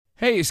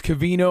Hey, it's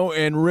Cavino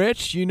and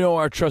Rich. You know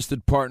our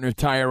trusted partner,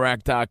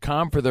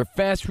 TireRack.com, for their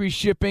fast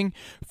reshipping,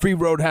 free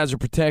road hazard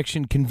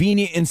protection,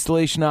 convenient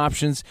installation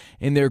options,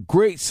 and their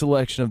great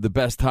selection of the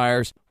best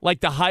tires.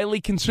 Like the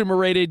highly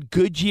consumer-rated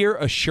Goodyear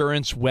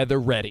Assurance Weather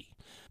Ready.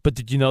 But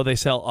did you know they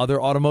sell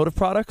other automotive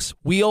products?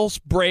 Wheels,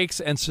 brakes,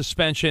 and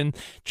suspension,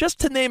 just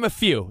to name a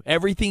few.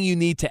 Everything you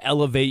need to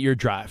elevate your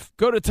drive.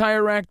 Go to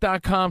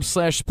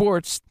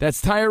TireRack.com/sports.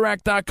 That's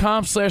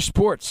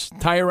TireRack.com/sports.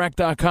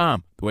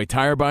 TireRack.com, the way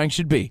tire buying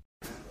should be.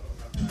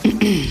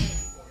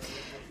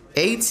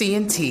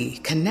 AT&T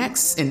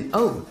connects an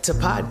ode to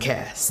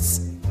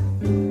podcasts.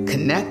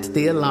 Connect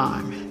the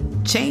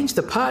alarm. Change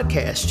the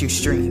podcast you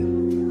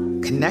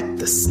stream. Connect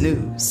the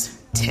snooze.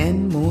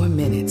 10 more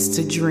minutes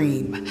to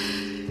dream.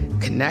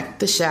 Connect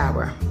the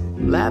shower.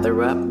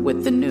 Lather up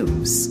with the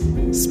news.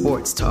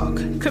 Sports talk,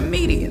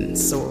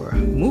 comedians, or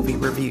movie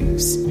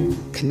reviews.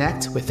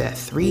 Connect with that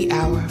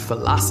 3-hour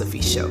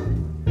philosophy show.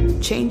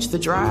 Change the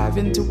drive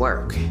into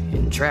work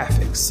in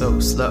traffic so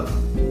slow.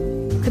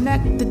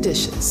 Connect the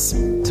dishes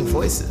to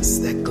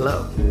voices that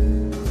glow.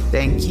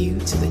 Thank you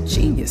to the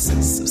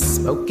geniuses of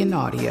spoken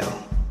audio.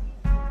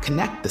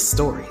 Connect the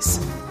stories.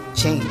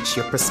 Change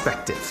your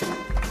perspective.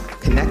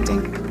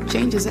 Connecting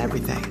changes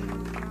everything.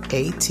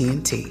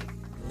 AT&T.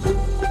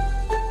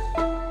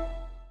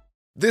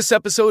 This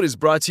episode is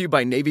brought to you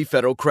by Navy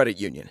Federal Credit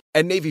Union.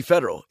 At Navy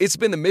Federal, it's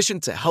been the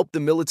mission to help the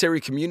military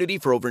community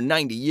for over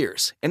 90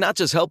 years. And not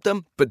just help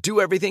them, but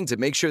do everything to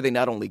make sure they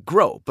not only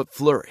grow, but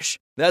flourish.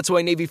 That's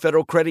why Navy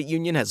Federal Credit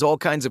Union has all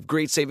kinds of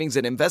great savings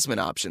and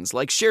investment options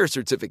like share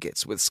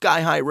certificates with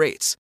sky-high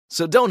rates.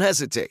 So don't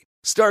hesitate.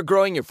 Start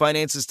growing your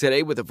finances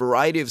today with a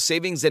variety of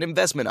savings and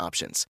investment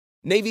options.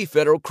 Navy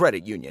Federal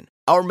Credit Union.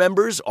 Our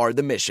members are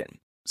the mission.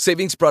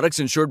 Savings products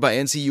insured by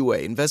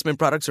NCUA. Investment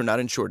products are not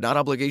insured, not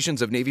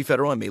obligations of Navy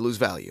Federal and may lose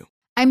value.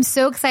 I'm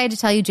so excited to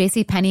tell you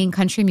JCPenney and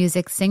country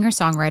music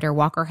singer-songwriter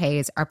Walker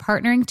Hayes are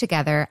partnering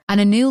together on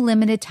a new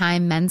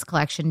limited-time men's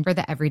collection for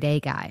the everyday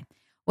guy.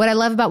 What I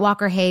love about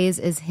Walker Hayes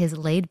is his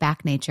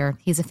laid-back nature.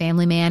 He's a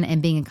family man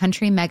and being a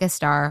country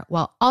megastar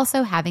while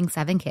also having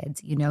 7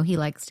 kids. You know he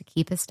likes to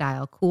keep his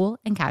style cool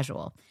and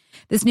casual.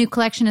 This new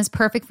collection is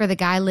perfect for the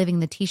guy living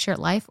the t-shirt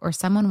life or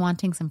someone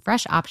wanting some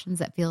fresh options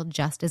that feel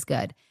just as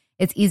good.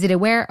 It's easy to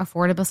wear,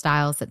 affordable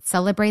styles that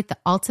celebrate the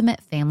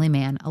ultimate family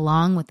man,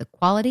 along with the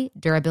quality,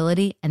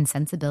 durability, and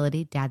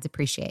sensibility dads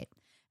appreciate.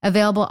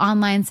 Available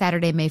online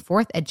Saturday, May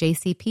 4th at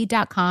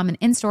jcp.com and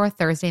in-store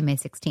Thursday, May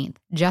 16th.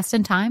 Just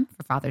in time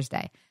for Father's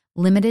Day.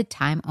 Limited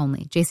time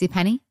only.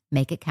 JCPenney,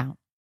 make it count.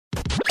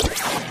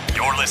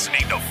 You're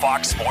listening to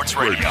Fox Sports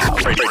Radio.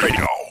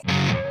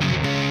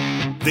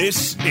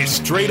 This is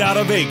Straight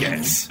Outta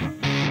Vegas.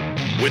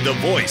 With the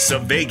voice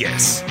of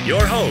Vegas,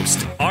 your host,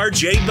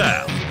 RJ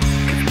Bell.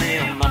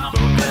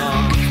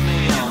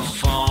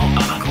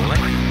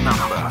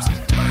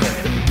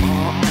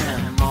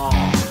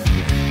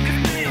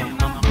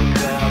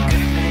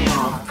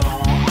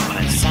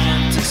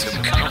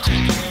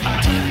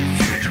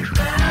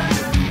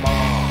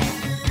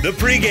 The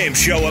pregame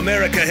show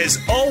America has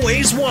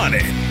always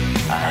wanted.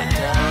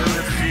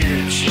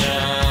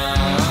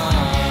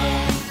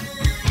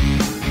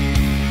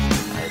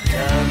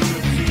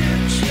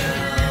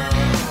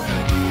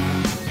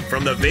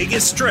 From the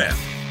Vegas Strip,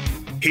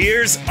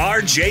 here's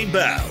RJ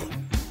Bell.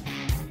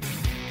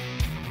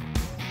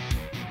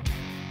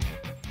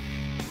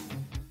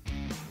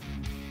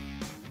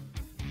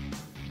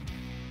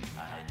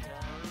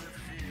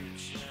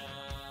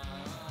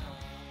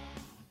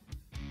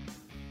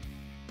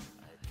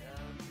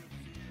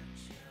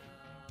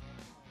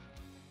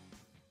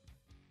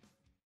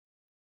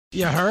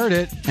 You heard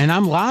it, and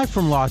I'm live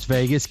from Las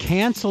Vegas.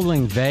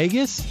 Canceling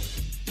Vegas?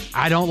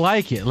 I don't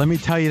like it. Let me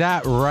tell you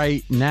that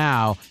right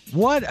now.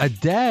 What a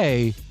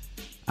day.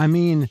 I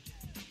mean,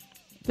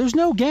 there's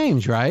no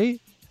games, right?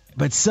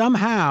 But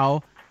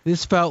somehow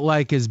this felt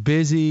like as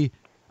busy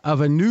of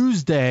a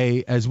news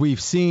day as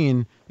we've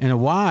seen in a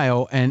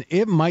while, and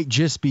it might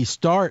just be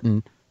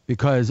starting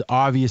because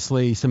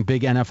obviously some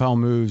big NFL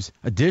moves,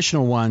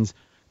 additional ones,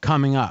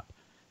 coming up.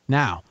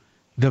 Now,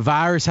 the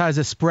virus has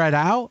a spread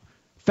out.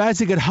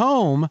 Fezzik at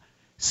home,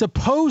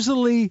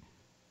 supposedly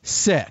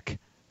sick.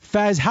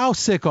 Fez, how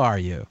sick are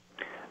you?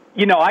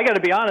 You know, I got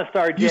to be honest,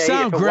 RJ. You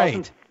sound if it great.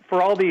 wasn't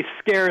for all these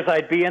scares,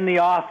 I'd be in the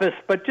office,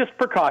 but just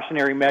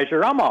precautionary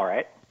measure. I'm all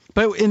right.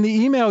 But in the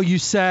email you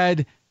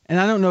said, and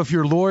I don't know if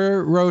your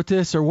lawyer wrote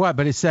this or what,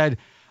 but it said,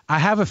 I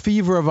have a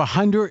fever of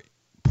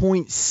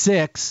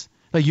 100.6.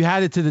 Like you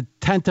had it to the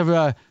 10th of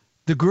a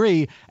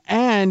degree,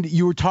 and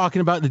you were talking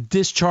about the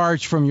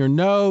discharge from your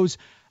nose.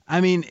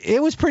 I mean,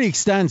 it was pretty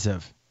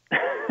extensive.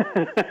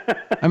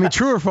 I mean,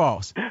 true or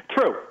false?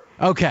 True.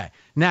 Okay.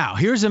 Now,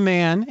 here's a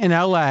man in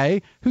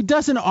L.A. who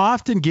doesn't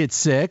often get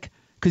sick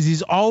because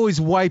he's always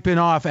wiping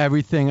off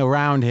everything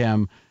around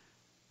him.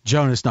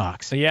 Jonas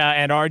Knox. Yeah,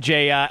 and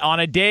RJ, on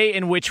a day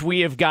in which we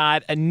have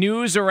got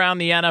news around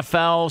the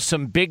NFL,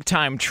 some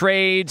big-time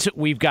trades,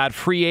 we've got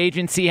free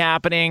agency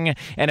happening,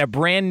 and a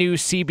brand-new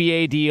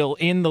CBA deal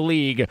in the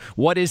league,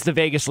 what is the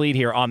Vegas lead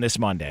here on this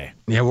Monday?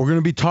 Yeah, we're going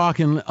to be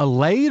talking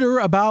later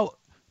about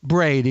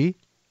Brady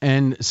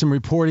and some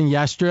reporting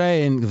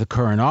yesterday and the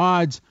current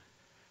odds.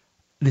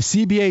 The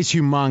CBA is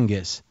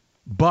humongous,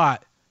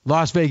 but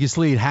Las Vegas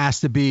lead has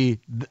to be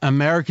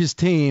America's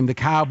team, the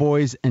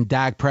Cowboys, and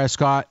Dak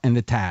Prescott and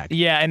the tag.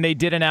 Yeah, and they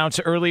did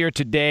announce earlier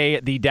today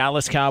the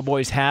Dallas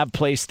Cowboys have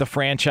placed the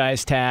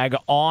franchise tag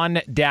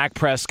on Dak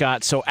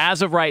Prescott. So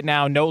as of right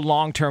now, no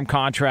long-term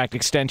contract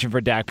extension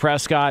for Dak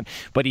Prescott,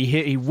 but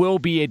he will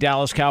be a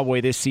Dallas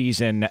Cowboy this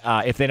season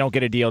if they don't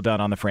get a deal done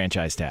on the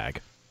franchise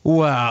tag.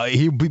 Well,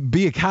 he'll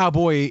be a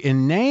Cowboy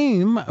in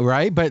name,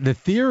 right? But the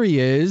theory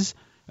is,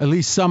 at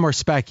least some are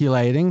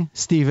speculating,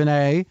 Stephen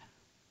A.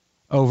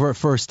 over at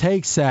First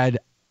Take said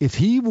if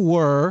he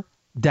were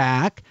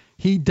Dak,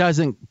 he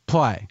doesn't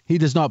play. He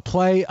does not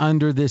play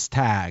under this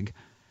tag.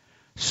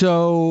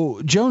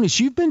 So, Jonas,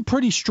 you've been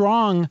pretty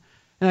strong,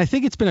 and I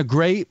think it's been a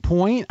great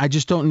point. I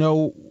just don't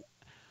know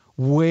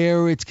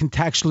where it's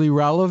contextually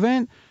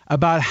relevant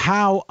about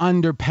how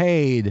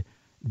underpaid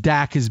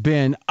Dak has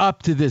been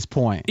up to this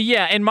point.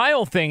 Yeah, and my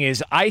whole thing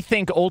is I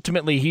think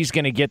ultimately he's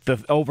going to get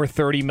the over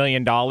 $30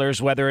 million,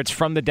 whether it's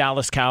from the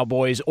Dallas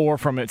Cowboys or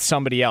from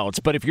somebody else.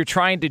 But if you're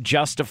trying to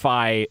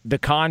justify the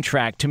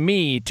contract, to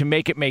me, to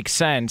make it make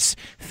sense,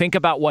 think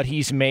about what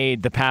he's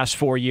made the past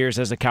 4 years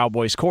as a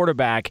Cowboys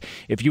quarterback.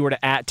 If you were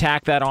to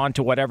tack that on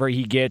to whatever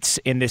he gets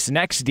in this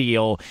next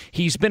deal,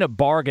 he's been a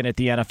bargain at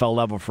the NFL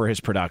level for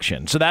his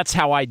production. So that's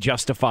how I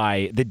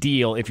justify the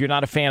deal. If you're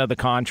not a fan of the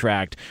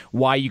contract,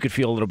 why you could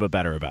feel a little bit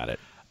better about it.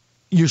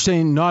 You're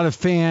saying not a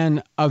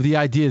fan of the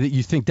idea that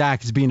you think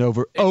Dak is being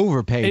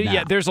overpaid now.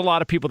 Yeah, there's a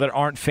lot of people that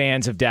aren't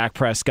fans of Dak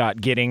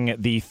Prescott getting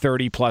the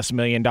 $30+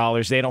 million.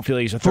 They don't feel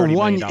he's a $30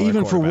 million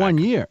even for 1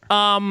 year.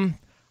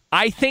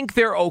 I think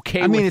they're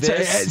okay with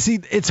this.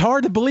 It's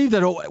hard to believe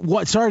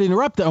that. Sorry to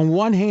interrupt. On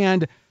one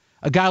hand,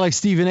 a guy like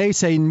Stephen A.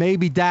 saying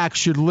maybe Dak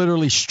should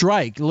literally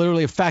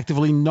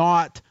effectively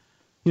not,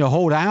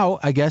 hold out,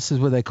 I guess is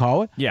what they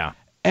call it. Yeah.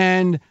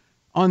 And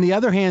on the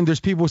other hand, there's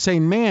people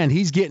saying, man,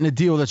 he's getting a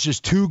deal that's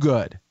just too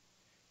good.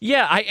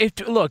 Yeah,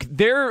 look,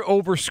 they're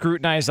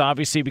over-scrutinized,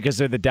 obviously, because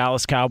they're the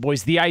Dallas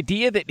Cowboys. The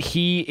idea that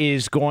he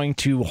is going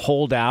to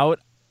hold out,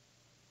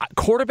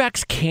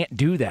 quarterbacks can't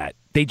do that.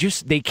 They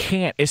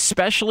can't,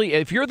 especially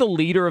if you're the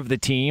leader of the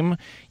team,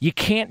 you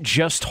can't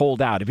just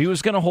hold out. If he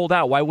was going to hold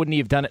out, why wouldn't he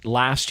have done it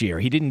last year?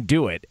 He didn't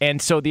do it.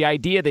 And so the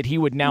idea that he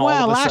would now all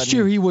of a last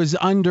year he was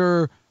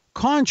under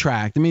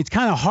contract. I mean, it's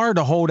kind of hard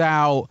to hold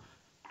out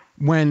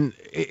when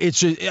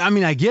it's just,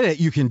 I get it,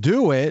 you can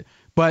do it,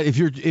 but if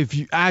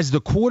you as the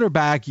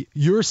quarterback,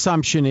 your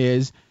assumption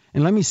is,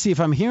 and let me see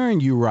if I'm hearing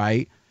you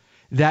right,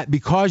 that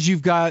because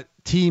you've got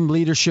team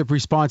leadership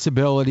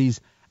responsibilities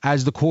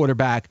as the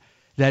quarterback,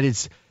 that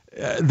it's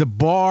the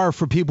bar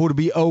for people to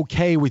be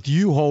okay with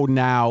you holding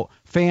out,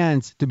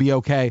 fans to be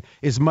okay,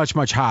 is much,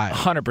 much higher.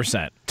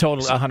 100%.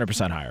 Totally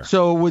 100% higher.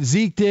 So what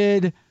Zeke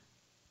did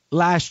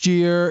last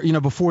year,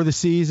 before the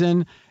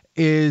season,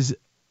 is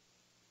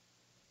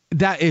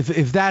that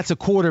if that's a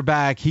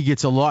quarterback, he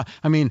gets a lot.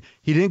 He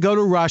didn't go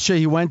to Russia.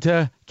 He went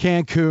to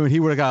Cancun. He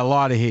would have got a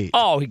lot of heat.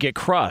 Oh, he'd get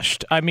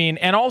crushed.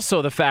 And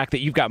also the fact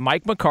that you've got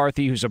Mike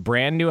McCarthy, who's a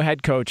brand new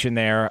head coach in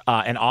there,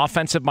 an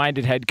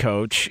offensive-minded head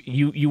coach.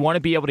 You want to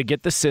be able to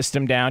get the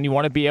system down. You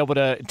want to be able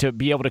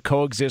to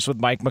coexist with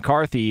Mike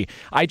McCarthy.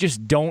 I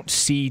just don't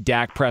see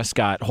Dak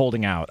Prescott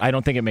holding out. I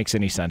don't think it makes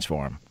any sense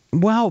for him.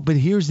 Well, but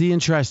here's the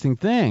interesting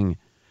thing.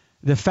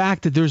 The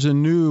fact that there's a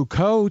new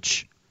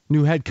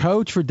head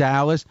coach for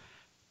Dallas,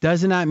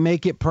 doesn't that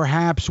make it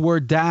perhaps where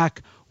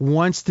Dak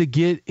wants to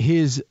get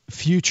his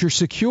future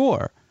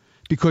secure?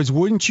 Because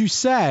wouldn't you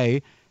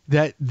say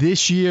that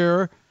this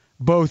year,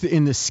 both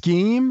in the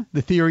scheme,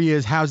 the theory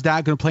is how's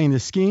Dak going to play in the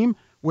scheme?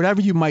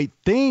 Whatever you might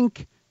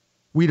think,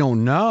 we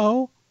don't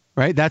know,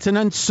 right? That's an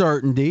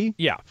uncertainty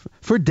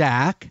for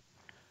Dak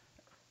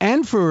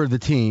and for the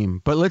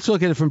team. But let's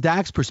look at it from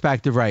Dak's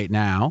perspective right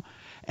now.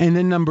 And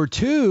then number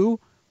two,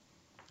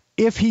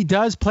 if he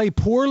does play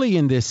poorly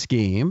in this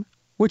scheme,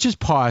 which is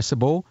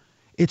possible,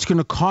 it's going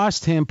to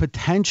cost him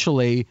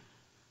potentially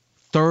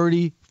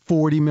 $30,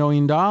 $40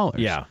 million.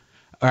 Yeah.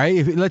 All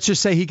right. Let's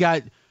just say he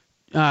got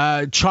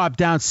chopped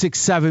down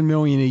 $6-7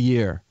 million a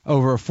year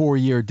over a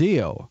 4-year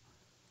deal.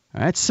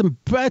 That's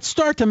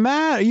start to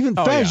matter. Even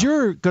Fez,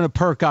 you're going to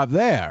perk up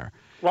there.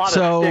 A lot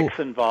of sticks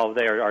involved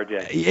there,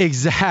 RJ.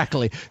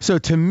 Exactly. So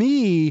to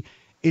me,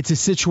 it's a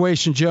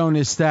situation,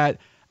 Jonas, that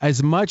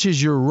as much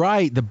as you're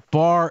right, the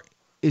bar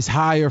is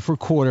higher for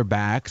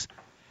quarterbacks.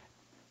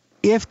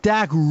 If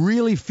Dak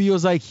really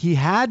feels like he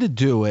had to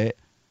do it,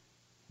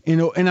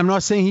 and I'm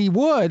not saying he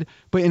would,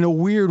 but in a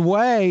weird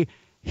way,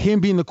 him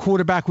being the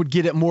quarterback would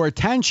get it more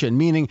attention.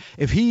 Meaning,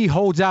 if he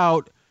holds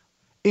out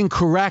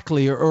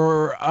incorrectly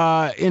or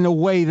in a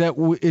way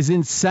that is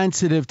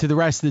insensitive to the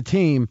rest of the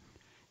team,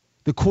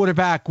 the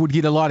quarterback would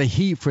get a lot of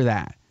heat for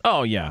that.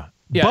 Oh, yeah.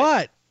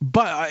 But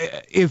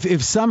But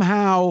if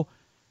somehow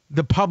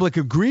the public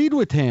agreed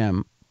with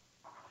him,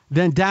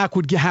 then Dak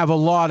would have a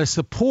lot of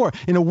support.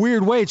 In a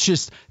weird way, it's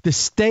just the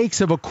stakes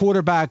of a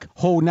quarterback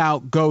holding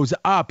out goes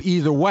up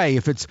either way.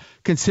 If it's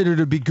considered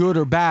to be good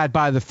or bad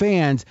by the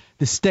fans,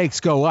 the stakes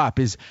go up.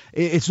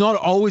 It's not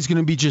always going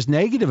to be just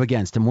negative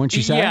against him, wouldn't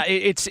you say? Yeah,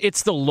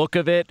 it's the look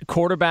of it.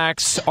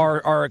 Quarterbacks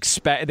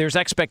there's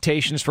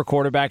expectations for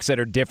quarterbacks that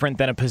are different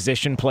than a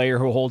position player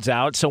who holds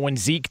out. So when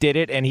Zeke did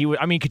it, and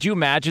could you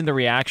imagine the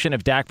reaction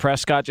if Dak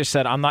Prescott just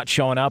said, "I'm not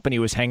showing up," and he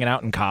was hanging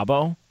out in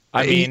Cabo?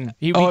 He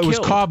it was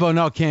Cabo,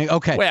 no King.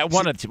 Okay, well,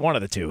 one of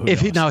the two.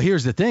 Now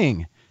here's the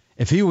thing: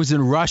 if he was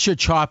in Russia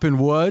chopping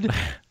wood,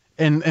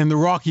 and the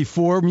Rocky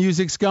IV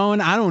music's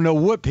going, I don't know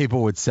what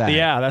people would say.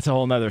 Yeah, that's a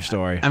whole nother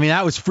story. I mean,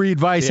 that was free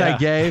advice I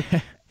gave,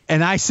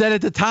 and I said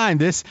at the time,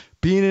 this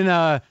being in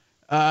a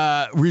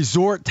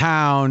resort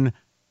town.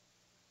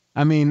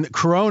 I mean,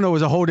 Corona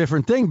was a whole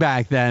different thing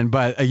back then,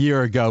 but a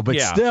year ago.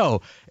 But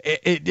still,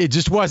 it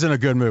just wasn't a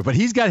good move. But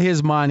he's got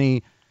his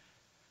money.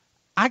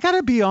 I got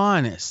to be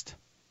honest.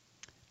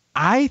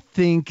 I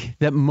think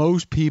that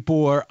most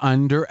people are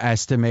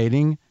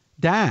underestimating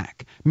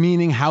Dak,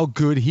 meaning how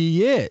good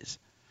he is.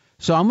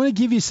 So I'm going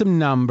to give you some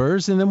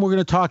numbers, and then we're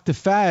going to talk to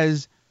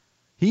Fez.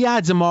 He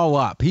adds them all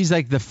up. He's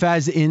like the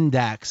Fez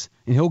index,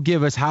 and he'll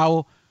give us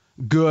how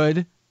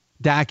good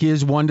Dak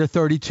is, 1 to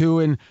 32.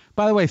 And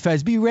by the way,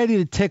 Fez, be ready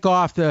to tick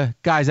off the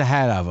guys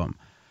ahead of him.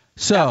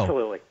 So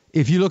absolutely.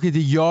 If you look at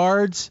the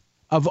yards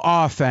of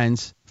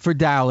offense for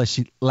Dallas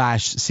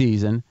last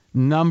season,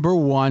 number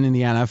 1 in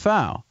the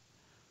NFL.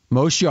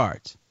 Most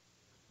yards.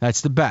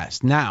 That's the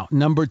best. Now,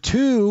 number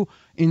 2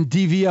 in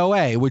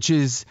DVOA, which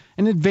is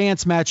an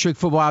advanced metric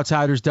Football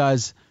Outsiders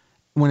does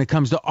when it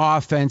comes to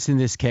offense in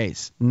this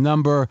case.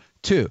 Number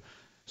 2.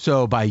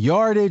 So by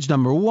yardage,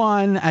 number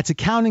 1, that's a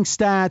counting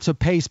stat, so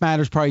pace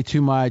matters probably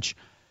too much.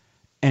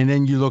 And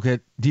then you look at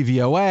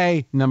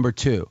DVOA, number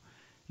 2.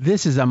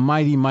 This is a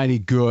mighty, mighty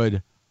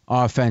good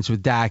offense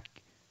with Dak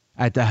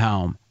at the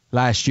helm,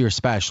 last year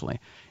especially.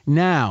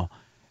 Now,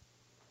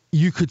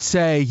 you could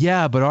say,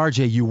 yeah, but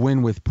RJ, you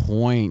win with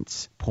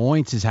points.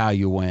 Points is how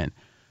you win.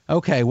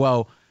 Okay,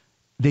 well,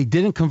 they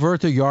didn't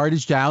convert their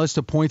yardage, Dallas,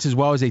 to points as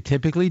well as they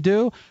typically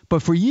do.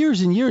 But for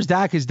years and years,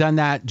 Dak has done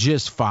that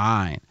just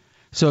fine.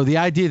 So the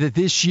idea that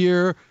this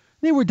year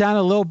they were down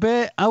a little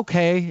bit,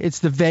 okay, it's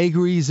the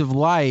vagaries of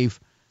life,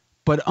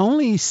 but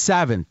only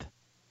seventh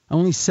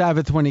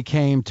when it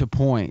came to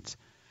points.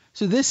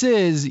 So this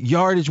is,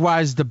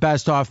 yardage-wise, the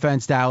best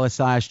offense Dallas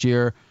last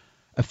year.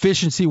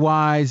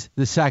 Efficiency-wise,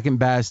 the second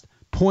best.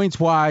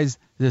 Points-wise,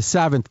 the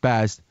 7th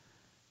best.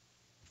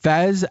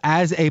 Fez,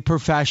 as a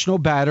professional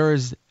bettor,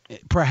 is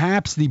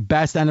perhaps the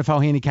best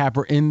NFL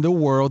handicapper in the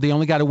world. They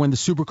only got to win the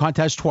Super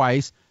Contest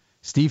twice.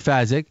 Steve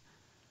Fezzik.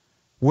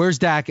 Where's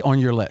Dak on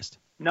your list?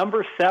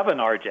 Number 7,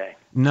 RJ.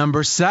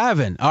 Number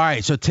 7. All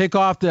right, so tick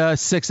off the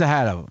 6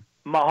 ahead of him.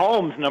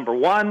 Mahomes, number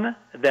 1.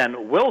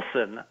 Then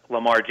Wilson,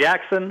 Lamar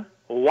Jackson,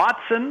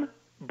 Watson,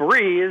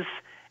 Breeze,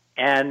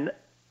 and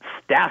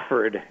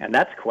Stafford, and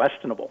that's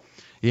questionable.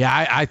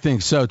 Yeah, I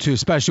think so too,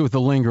 especially with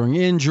the lingering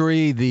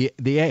injury.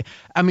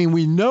 I mean,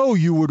 we know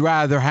you would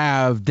rather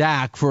have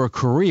Dak for a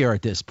career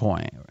at this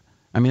point.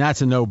 I mean,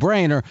 that's a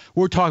no-brainer.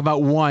 We're talking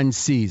about one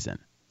season.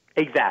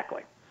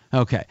 Exactly.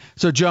 Okay,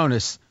 so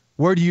Jonas,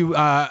 where do you?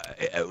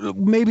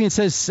 Maybe it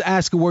says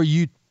ask where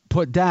you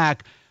put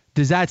Dak.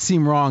 Does that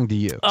seem wrong to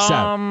you?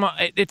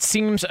 It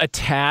seems a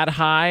tad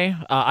high.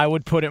 I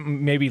would put it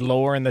maybe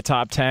lower in the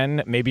top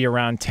 10, maybe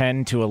around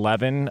 10 to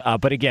 11.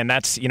 But again,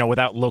 that's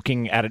without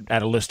looking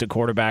at a list of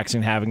quarterbacks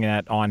and having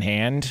that on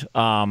hand.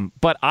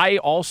 But I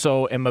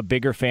also am a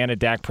bigger fan of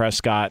Dak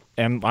Prescott,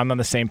 and I'm on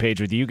the same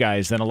page with you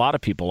guys than a lot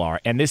of people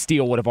are. And this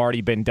deal would have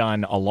already been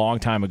done a long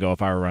time ago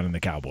if I were running the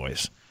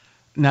Cowboys.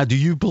 Now, do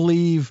you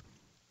believe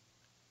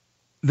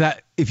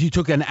that if you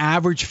took an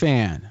average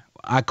fan,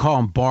 I call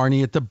him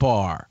Barney at the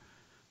bar,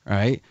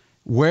 right?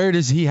 Where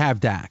does he have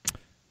Dak?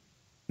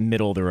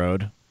 Middle of the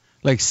road.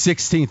 Like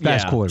 16th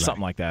best quarterback.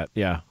 Something like that.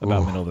 Yeah,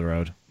 about middle of the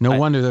road. No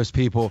wonder those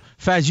people.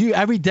 Faz,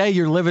 every day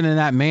you're living in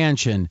that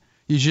mansion,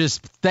 you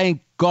just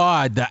thank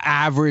God the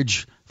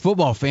average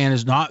football fan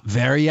is not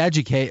very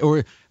educated,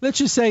 or let's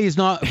just say he's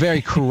not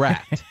very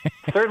correct.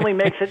 Certainly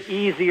makes it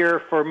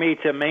easier for me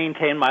to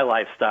maintain my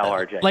lifestyle,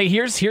 RJ. Like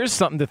here's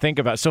something to think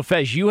about. So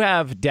Fez, you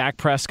have Dak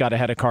Prescott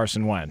ahead of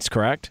Carson Wentz,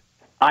 correct?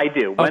 I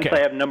do. Wentz, I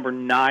have number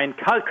 9.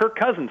 Kirk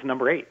Cousins,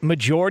 number 8.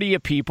 Majority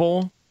of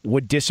people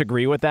would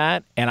disagree with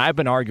that, and I've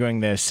been arguing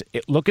this.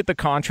 Look at the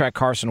contract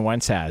Carson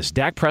Wentz has.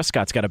 Dak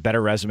Prescott's got a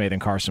better resume than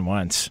Carson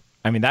Wentz.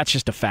 I mean, that's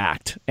just a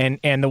fact. And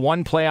the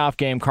one playoff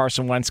game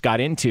Carson Wentz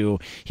got into,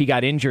 he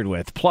got injured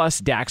with. Plus,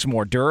 Dak's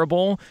more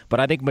durable, but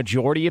I think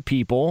majority of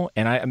people,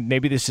 and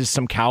maybe this is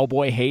some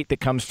cowboy hate that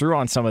comes through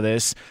on some of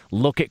this,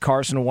 look at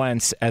Carson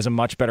Wentz as a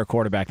much better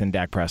quarterback than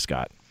Dak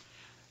Prescott.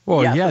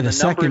 Well, the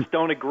numbers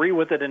don't agree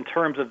with it in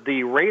terms of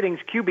the ratings.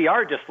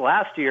 QBR just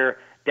last year,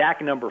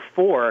 Dak number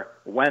 4,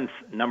 Wentz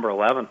number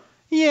 11.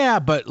 Yeah,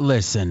 but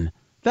listen,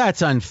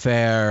 that's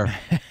unfair.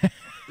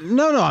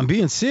 No, I'm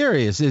being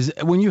serious. Is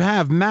when you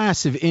have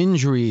massive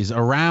injuries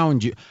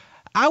around you.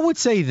 I would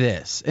say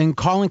this, and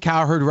Colin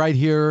Cowherd right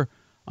here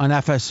on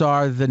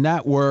FSR, the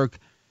network,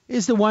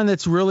 is the one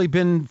that's really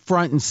been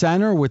front and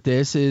center with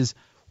this is,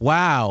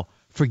 wow,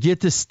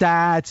 forget the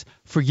stats,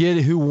 forget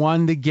who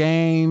won the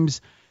games,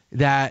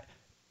 that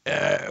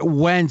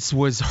Wentz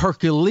was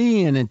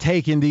Herculean and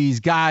taking these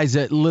guys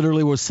that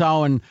literally were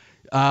selling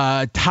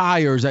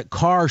tires at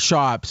car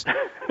shops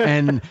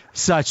and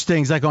such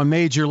things like on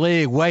Major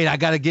League. Wait, I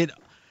got to get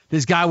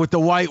this guy with the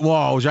white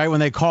walls, right? When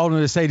they called him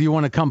to say, do you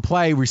want to come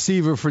play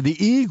receiver for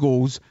the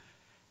Eagles?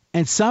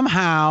 And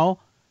somehow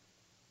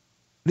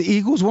the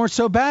Eagles weren't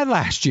so bad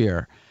last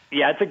year.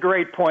 Yeah, it's a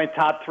great point.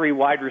 Top 3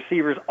 wide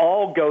receivers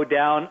all go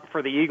down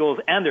for the Eagles,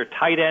 and their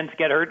tight ends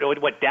get hurt.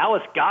 What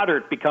Dallas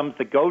Goedert becomes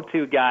the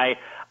go-to guy,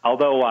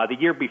 although the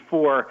year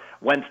before,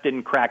 Wentz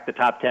didn't crack the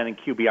top 10 in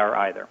QBR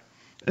either.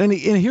 And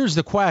here's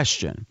the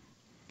question.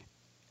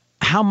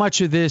 How much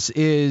of this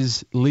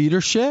is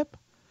leadership?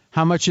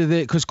 How much of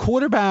it? Because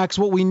quarterbacks,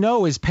 what we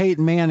know is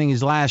Peyton Manning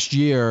his last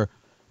year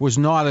was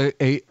not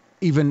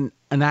even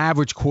an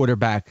average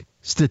quarterback.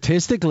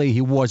 Statistically,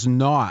 he was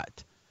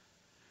not.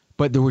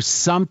 But there was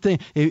something.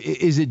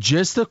 Is it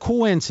just a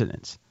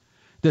coincidence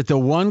that the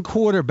one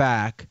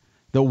quarterback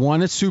that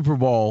won a Super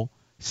Bowl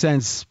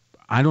since,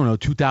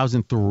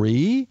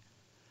 2003,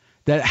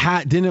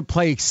 that didn't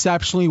play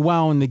exceptionally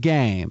well in the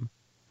game?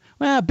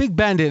 Well, Big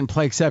Ben didn't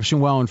play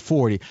exceptionally well in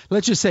 40.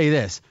 Let's just say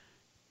this.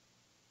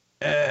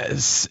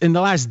 In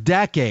the last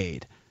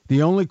decade,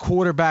 the only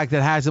quarterback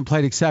that hasn't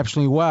played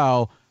exceptionally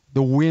well,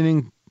 the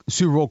winning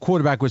Super Bowl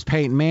quarterback, was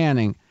Peyton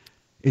Manning.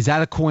 Is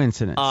that a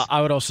coincidence?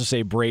 I would also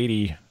say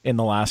Brady in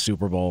the last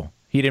Super Bowl.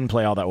 He didn't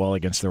play all that well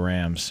against the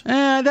Rams.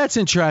 That's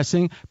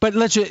interesting. But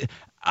let's just,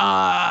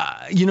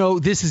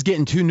 this is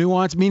getting too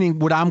nuanced, meaning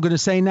what I'm going to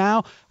say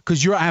now,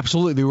 because you're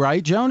absolutely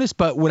right, Jonas,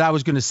 but what I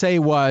was going to say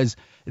was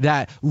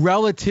that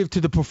relative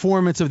to the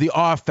performance of the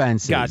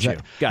offense. Got you.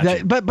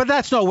 But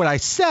that's not what I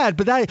said.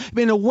 But that,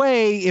 in a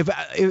way,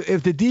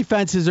 if the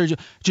defenses are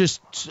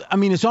just,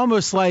 it's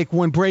almost like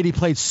when Brady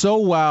played so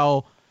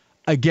well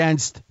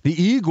against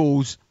the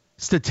Eagles,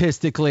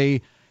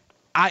 statistically,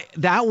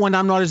 that one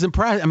I'm not as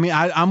impressed.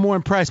 I'm more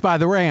impressed by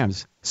the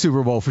Rams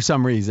Super Bowl for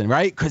some reason,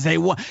 right? Because they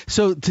won.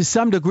 So to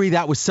some degree,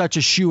 that was such a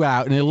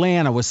shootout, and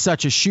Atlanta was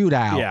such a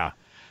shootout. Yeah.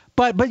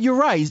 But you're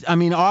right.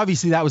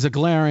 Obviously that was a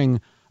glaring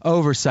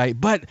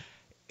oversight. But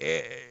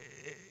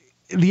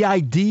the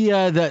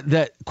idea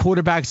that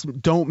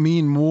quarterbacks don't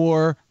mean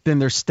more than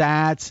their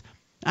stats,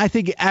 I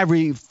think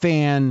every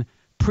fan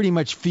pretty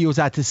much feels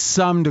that to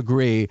some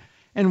degree.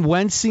 And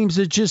Wentz seems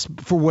to just,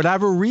 for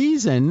whatever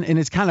reason, and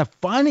it's kind of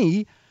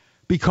funny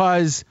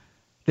because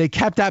they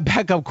kept that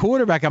backup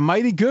quarterback, a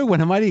mighty good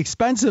one, a mighty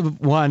expensive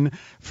one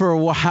for a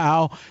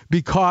while,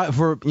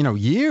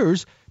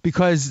 years,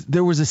 because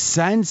there was a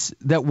sense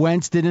that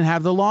Wentz didn't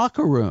have the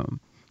locker room.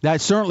 That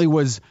certainly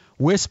was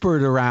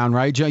whispered around,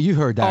 right, Joe? You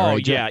heard that,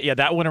 right, Joe? Yeah,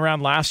 that went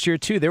around last year,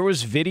 too. There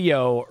was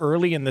video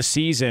early in the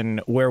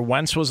season where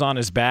Wentz was on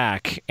his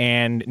back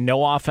and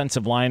no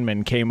offensive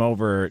lineman came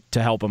over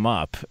to help him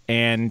up.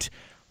 And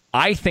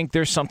I think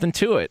there's something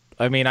to it.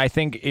 I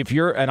think if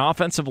you're an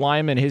offensive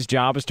lineman, his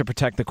job is to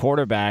protect the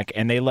quarterback,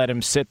 and they let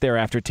him sit there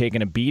after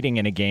taking a beating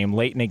in a game,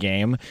 late in a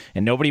game,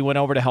 and nobody went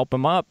over to help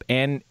him up.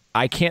 And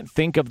I can't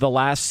think of the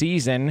last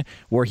season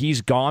where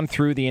he's gone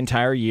through the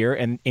entire year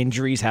and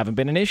injuries haven't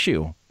been an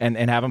issue and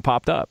haven't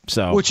popped up.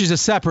 So, which is a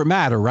separate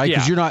matter, right?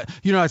 Because you're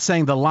not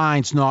saying the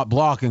line's not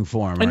blocking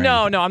for him. Right?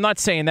 No, I'm not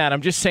saying that.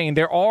 I'm just saying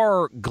there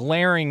are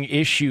glaring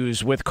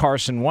issues with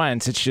Carson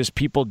Wentz. It's just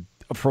people,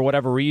 for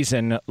whatever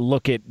reason,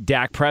 look at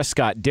Dak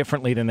Prescott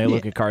differently than they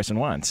look at Carson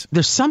Wentz.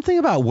 There's something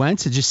about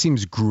Wentz that just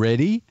seems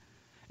gritty.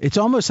 It's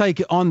almost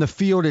like on the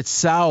field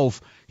itself,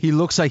 he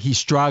looks like he's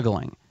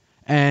struggling.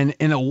 And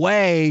in a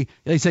way,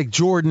 it's like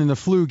Jordan in the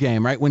flu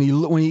game, right? When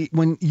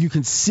you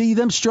can see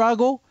them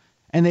struggle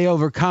and they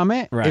overcome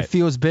it, right. It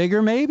feels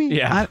bigger maybe.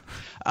 Yeah.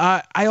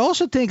 I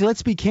also think,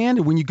 let's be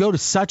candid, when you go to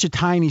such a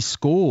tiny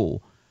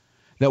school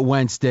that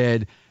Wentz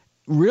did,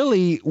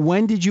 really,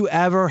 when did you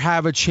ever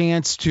have a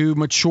chance to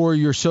mature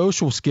your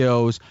social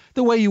skills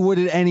the way you would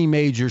at any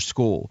major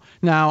school?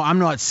 Now, I'm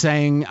not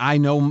saying I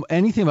know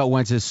anything about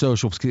Wentz's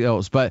social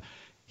skills, but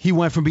he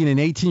went from being an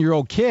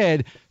 18-year-old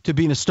kid to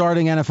being a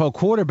starting NFL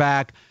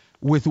quarterback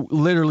with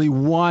literally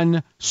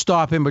one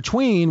stop in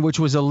between, which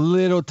was a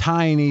little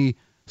tiny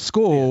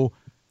school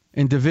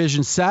in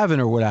Division 7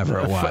 or whatever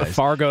it was.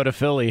 Fargo to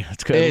Philly.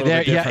 It's a little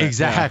bit different. Yeah,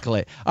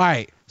 exactly. Yeah. All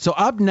right, so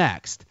up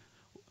next,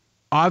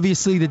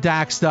 obviously the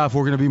Dak stuff,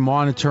 we're going to be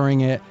monitoring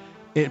it.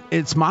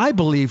 It's my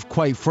belief,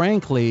 quite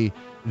frankly,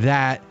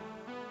 that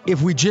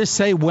if we just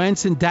say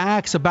Wentz and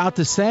Dak's about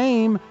the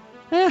same,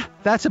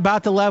 that's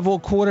about the level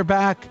of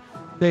quarterback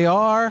they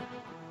are.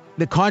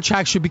 The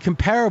contract should be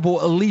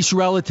comparable, at least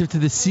relative to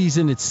the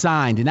season it's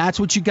signed. And that's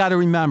what you got to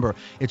remember.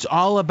 It's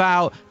all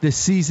about the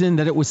season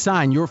that it was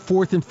signed. Your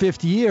fourth and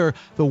fifth year,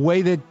 the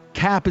way the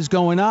cap is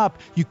going up,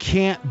 you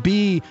can't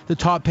be the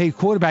top paid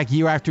quarterback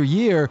year after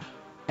year.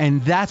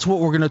 And that's what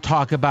we're going to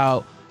talk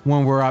about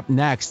when we're up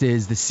next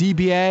is the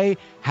CBA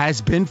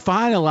has been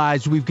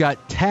finalized. We've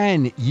got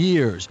 10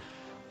 years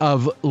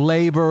of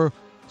labor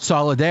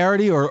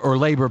solidarity or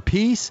labor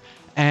peace,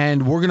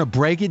 and we're going to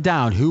break it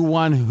down. Who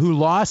won, who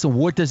lost, and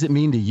what does it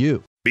mean to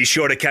you? Be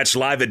sure to catch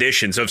live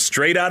editions of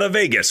Straight Outta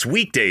Vegas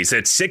weekdays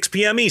at 6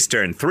 p.m.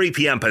 Eastern, 3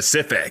 p.m.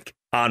 Pacific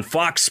on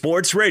Fox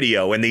Sports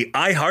Radio and the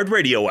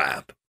iHeartRadio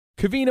app.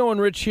 Covino and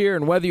Rich here,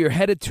 and whether you're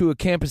headed to a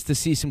campus to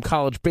see some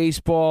college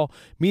baseball,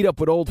 meet up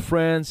with old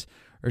friends,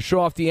 or show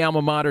off the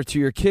alma mater to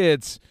your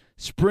kids,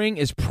 spring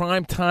is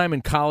prime time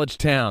in college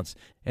towns.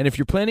 And if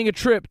you're planning a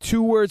trip,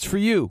 2 words for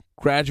you: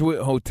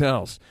 Graduate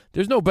Hotels.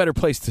 There's no better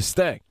place to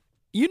stay.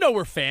 You know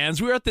we're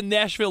fans. We were at the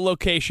Nashville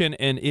location,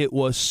 and it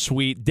was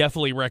sweet.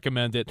 Definitely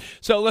recommend it.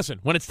 So listen,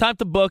 when it's time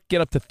to book,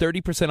 get up to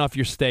 30% off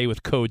your stay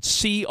with code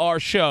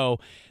CRSHOW.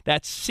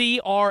 That's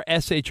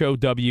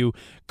CRSHOW.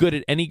 Good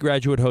at any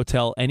Graduate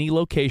Hotel, any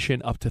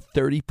location, up to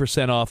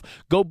 30% off.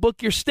 Go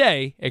book your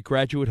stay at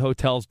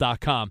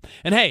graduatehotels.com.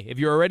 And hey, if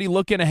you're already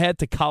looking ahead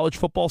to college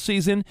football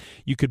season,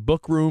 you could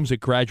book rooms at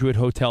Graduate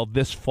Hotel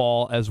this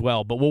fall as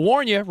well. But we'll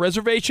warn you,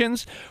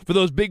 reservations for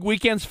those big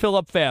weekends fill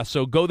up fast,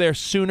 so go there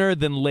sooner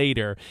than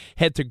later.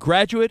 Head to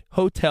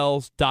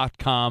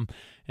graduatehotels.com.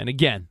 And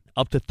again,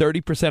 up to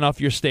 30%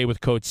 off your stay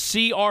with code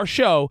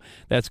CRSHOW.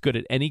 That's good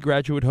at any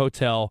Graduate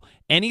Hotel,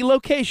 any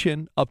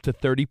location, up to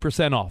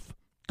 30% off.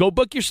 Go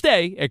book your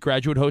stay at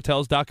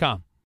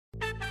graduatehotels.com.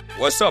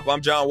 What's up?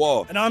 I'm John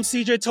Wall. And I'm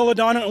CJ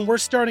Toledano, and we're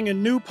starting a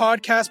new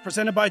podcast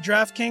presented by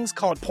DraftKings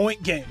called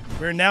Point Game.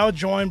 We're now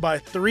joined by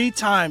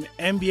 3-time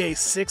NBA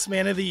Sixth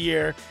Man of the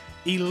Year,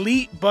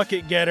 elite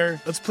bucket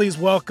getter. Let's please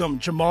welcome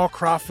Jamal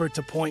Crawford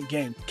to Point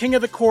Game. King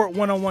of the Court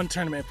one-on-one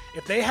tournament.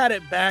 If they had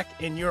it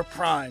back in your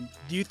prime,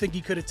 do you think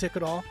you could have took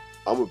it all?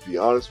 I'm going to be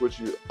honest with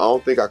you. I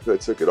don't think I could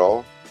have took it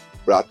all,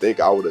 but I think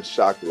I would have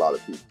shocked a lot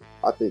of people.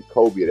 I think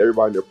Kobe and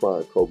everybody in their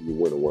prime, Kobe would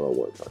win a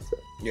one-on-one contest.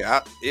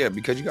 Yeah,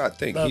 because you got to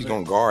think, he's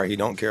going to guard. He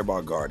don't care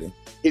about guarding.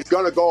 He's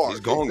going to guard.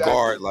 He's going to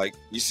guard. Like,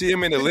 you see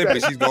him in the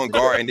Olympics, he's going to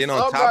guard. And then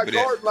on top of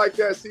that. Like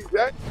that, see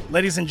that?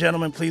 Ladies and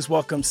gentlemen, please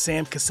welcome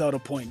Sam Cassell to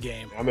Point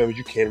Game. I remember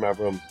you came out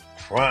from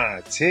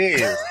prime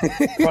 10.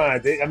 I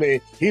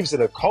mean, he was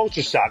in a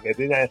culture shock. And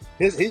then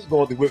he's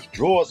going through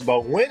withdrawals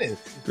about winning.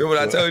 Remember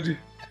what I told you?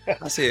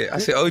 I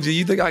said, OG,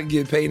 you think I can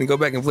get paid and go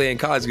back and play in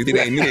college because it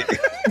ain't it?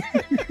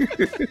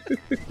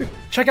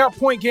 Check out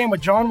Point Game with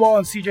John Wall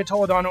and CJ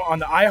Toledano on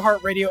the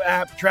iHeartRadio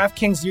app,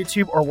 DraftKings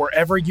YouTube, or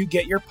wherever you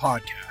get your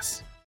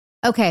podcasts.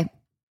 Okay.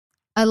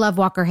 I love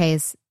Walker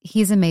Hayes.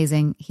 He's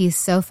amazing. He's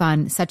so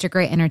fun, such a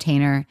great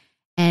entertainer.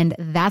 And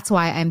that's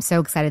why I'm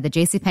so excited that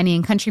JCPenney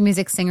and country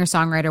music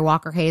singer-songwriter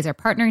Walker Hayes are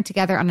partnering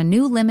together on a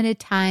new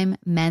limited-time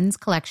men's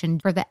collection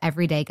for the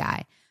everyday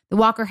guy. The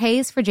Walker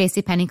Hayes for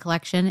JCPenney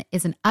collection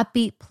is an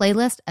upbeat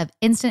playlist of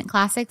instant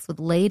classics with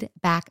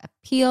laid-back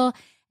appeal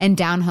and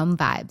down-home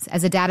vibes.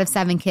 As a dad of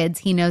 7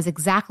 kids, he knows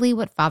exactly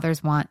what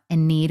fathers want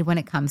and need when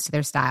it comes to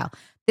their style.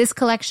 This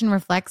collection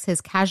reflects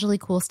his casually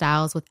cool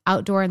styles with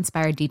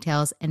outdoor-inspired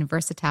details and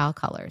versatile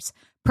colors.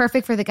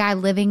 Perfect for the guy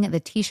living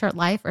the t-shirt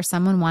life or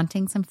someone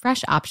wanting some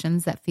fresh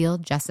options that feel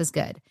just as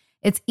good.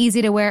 It's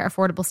easy to wear,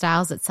 affordable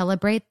styles that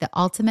celebrate the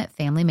ultimate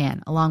family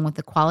man, along with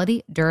the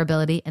quality,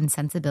 durability, and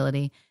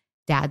sensibility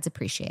dads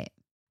appreciate.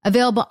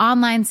 Available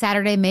online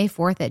Saturday, May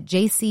 4th at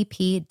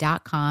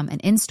jcp.com and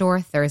in-store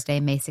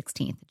Thursday, May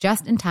 16th,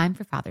 just in time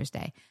for Father's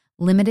Day.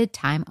 Limited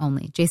time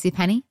only.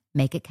 JCPenney,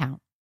 make it count.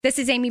 This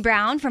is Amy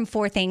Brown from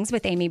 4 Things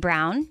with Amy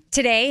Brown.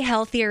 Today,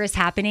 healthier is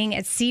happening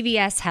at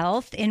CVS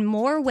Health in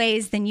more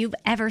ways than you've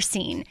ever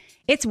seen.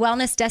 It's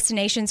wellness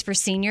destinations for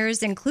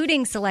seniors,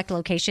 including select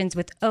locations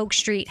with Oak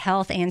Street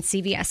Health and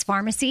CVS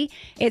Pharmacy.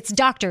 It's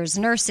doctors,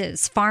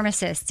 nurses,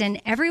 pharmacists, and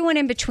everyone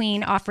in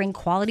between offering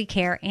quality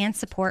care and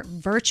support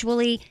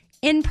virtually,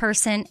 in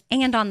person,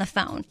 and on the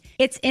phone.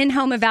 It's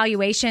in-home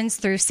evaluations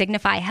through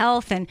Signify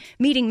Health and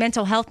meeting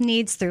mental health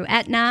needs through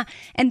Aetna.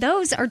 And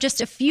those are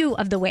just a few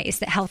of the ways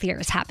that healthier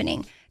is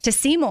happening. To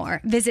see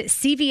more, visit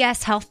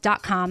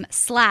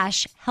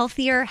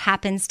cvshealth.com/healthier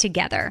happens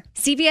together.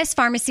 CVS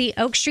Pharmacy,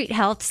 Oak Street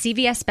Health,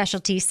 CVS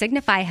Specialty,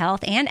 Signify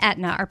Health, and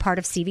Aetna are part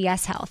of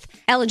CVS Health.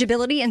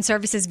 Eligibility and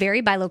services vary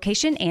by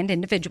location and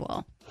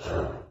individual.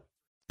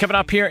 Coming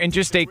up here in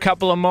just a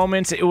couple of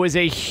moments, it was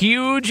a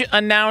huge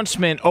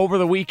announcement over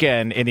the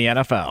weekend in the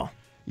NFL.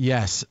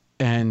 Yes,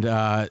 and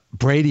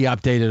Brady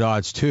updated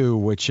odds too,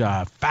 which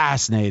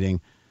fascinating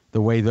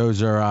the way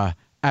those are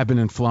ebbing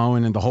and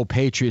flowing, and the whole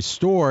Patriots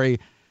story.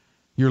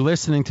 You're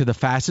listening to the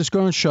fastest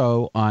growing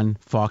show on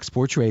Fox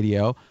Sports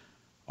Radio.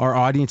 Our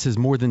audience has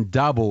more than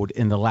doubled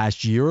in the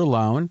last year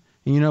alone.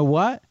 And you know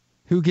what?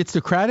 Who gets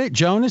the credit?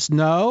 Jonas?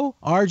 No.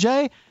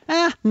 RJ?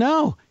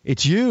 No.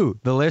 It's you,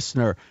 the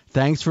listener.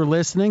 Thanks for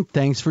listening.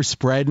 Thanks for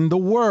spreading the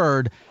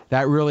word.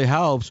 That really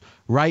helps.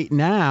 Right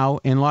now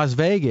in Las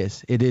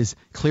Vegas, it is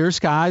clear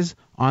skies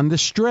on the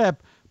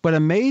Strip. But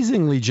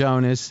amazingly,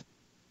 Jonas,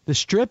 the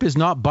Strip is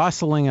not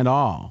bustling at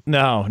all.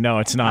 No,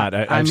 it's not.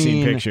 I've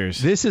seen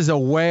pictures. This is a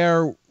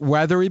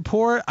weather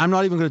report. I'm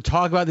not even going to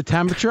talk about the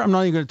temperature. I'm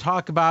not even going to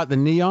talk about the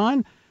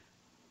neon.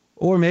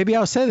 Or maybe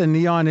I'll say the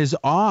neon is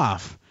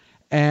off.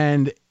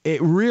 And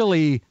it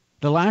really,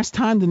 the last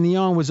time the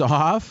neon was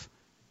off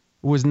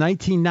was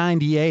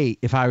 1998,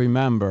 if I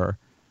remember.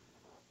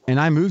 And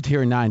I moved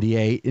here in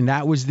 98, and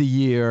that was the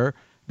year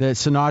that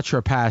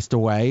Sinatra passed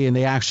away, and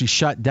they actually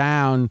shut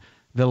down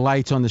the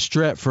lights on the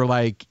Strip for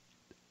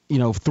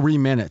 3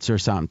 minutes or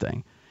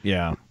something.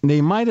 Yeah.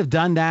 They might have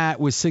done that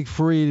with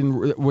Siegfried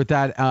and with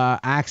that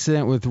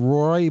accident with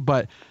Roy,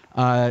 but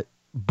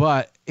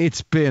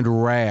it's been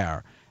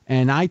rare.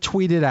 And I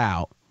tweeted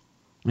out,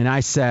 and I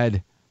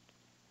said,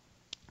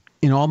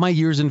 in all my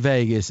years in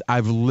Vegas,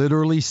 I've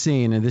literally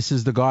seen, and this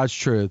is the God's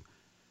truth,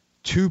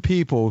 2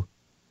 people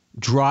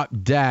drop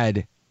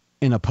dead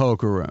in a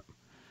poker room.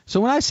 So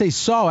when I say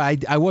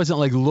I wasn't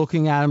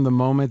looking at them the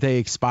moment they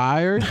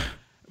expired,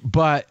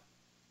 but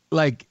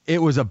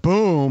it was a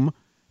boom,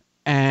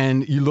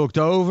 and you looked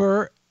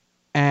over,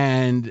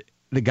 and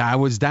the guy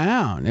was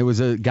down. It was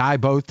a guy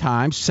both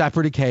times,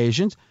 separate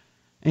occasions,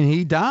 and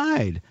he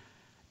died.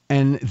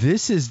 And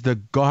this is the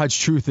God's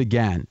truth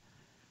again.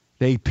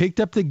 They picked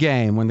up the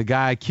game when the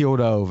guy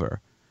keeled over.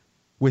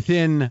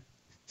 Within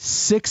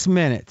 6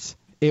 minutes,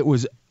 it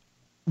was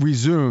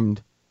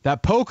resumed,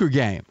 that poker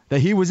game that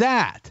he was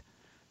at.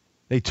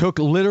 They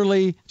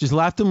just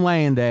left him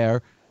laying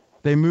there.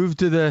 They moved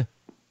to the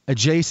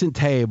adjacent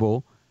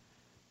table,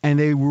 and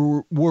they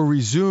were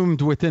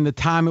resumed within the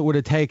time it would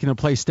have taken to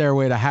play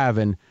Stairway to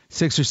Heaven,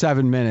 6 or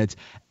 7 minutes.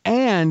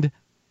 And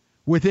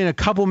within a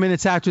couple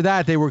minutes after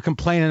that, they were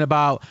complaining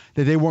about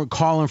that they weren't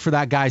calling for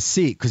that guy's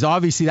seat because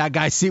obviously that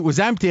guy's seat was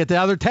empty at the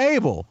other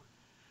table.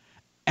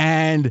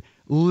 And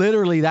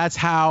literally that's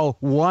how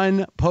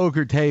one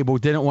poker table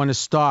didn't want to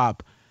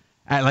stop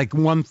at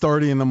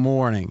 1:30 in the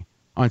morning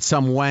on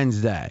some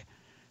Wednesday.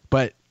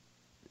 But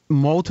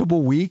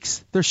multiple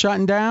weeks they're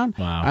shutting down.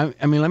 Wow.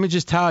 I mean, let me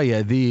just tell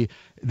you,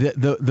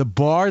 the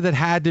bar that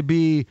had to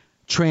be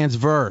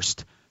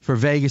transversed for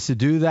Vegas to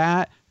do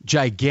that,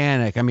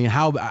 gigantic. I mean,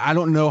 I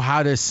don't know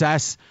how to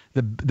assess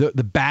the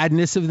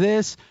badness of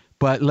this,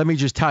 but let me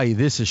just tell you,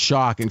 this is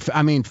shocking.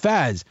 I mean,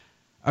 Fez,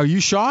 are you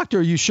shocked or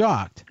are you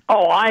shocked?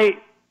 Oh, I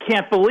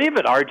can't believe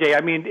it, RJ.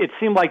 I mean, it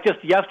seemed like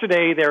just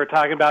yesterday they were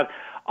talking about,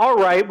 all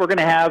right, we're going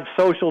to have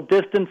social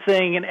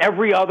distancing and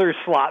every other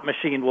slot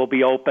machine will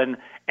be open,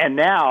 and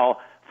now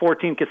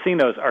 14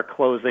 casinos are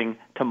closing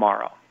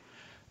tomorrow.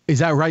 Is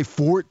that right?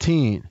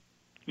 14?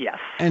 Yes.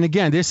 And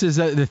again,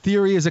 the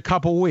theory is a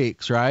couple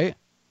weeks, right?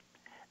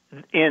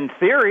 In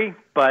theory,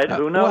 but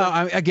who knows?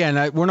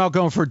 Well, we're not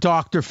going for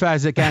Dr.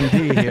 Fezzik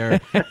MD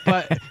here,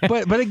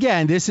 but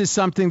again, this is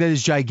something that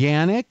is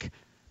gigantic,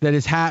 that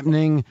is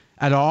happening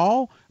at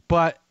all.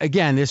 But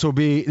again, this will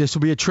be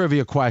a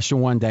trivia question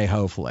one day,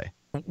 hopefully.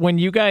 When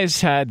you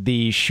guys had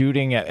the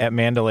shooting at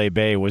Mandalay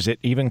Bay, was it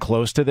even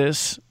close to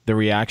this? The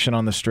reaction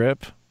on the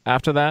Strip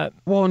after that?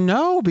 Well,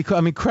 no,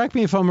 because correct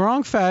me if I'm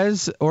wrong,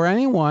 Fez, or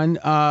anyone.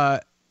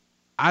 I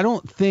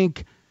don't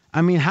think.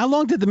 I mean, how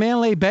long did the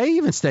Mandalay Bay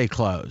even stay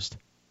closed?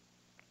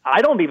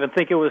 I don't even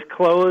think it was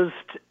closed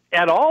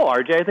at all,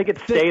 RJ. I think it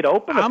stayed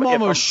open. I'm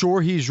almost sure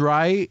he's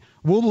right.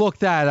 We'll look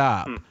that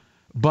up,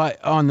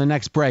 but on the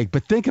next break.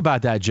 But think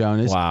about that,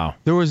 Jonas. Wow.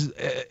 There was,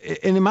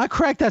 and am I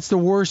correct? That's the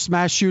worst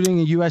mass shooting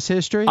in U.S.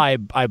 history? I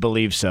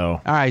believe so.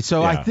 All right,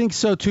 so I think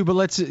so too. But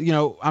let's,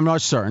 I'm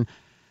not certain.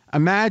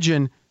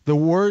 Imagine the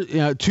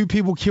worst. 2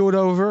 people killed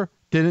over,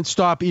 didn't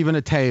stop even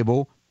a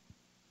table.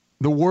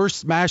 The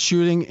worst mass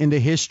shooting in the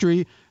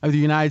history of the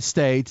United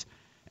States.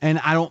 And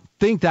I don't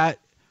think that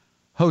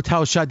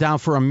hotel shut down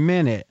for a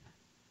minute.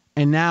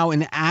 And now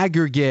in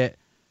aggregate,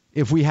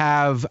 if we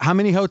have, how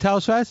many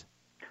hotels, Fez?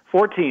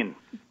 14.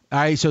 All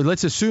right, so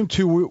let's assume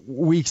 2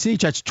 weeks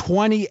each. That's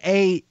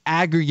 28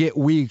 aggregate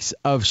weeks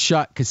of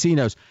shut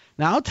casinos.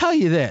 Now, I'll tell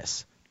you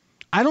this.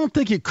 I don't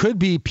think it could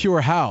be pure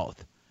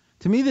health.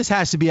 To me, this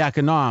has to be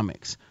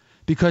economics.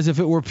 Because if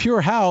it were pure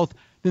health,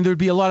 then there'd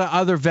be a lot of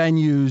other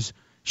venues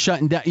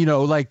shutting down,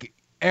 like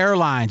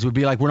airlines would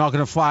be like, we're not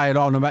going to fly at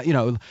all, no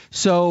matter,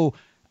 So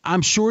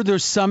I'm sure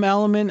there's some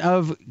element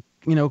of,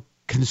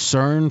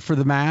 concern for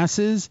the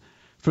masses,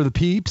 for the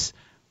peeps.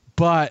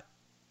 But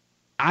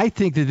I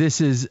think that this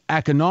is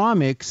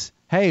economics.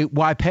 Hey,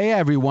 why pay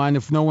everyone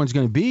if no one's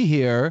going to be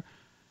here?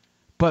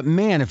 But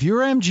man, if you're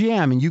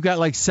MGM and you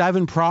got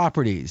 7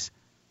 properties,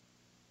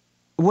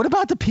 what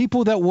about the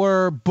people that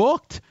were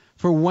booked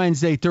for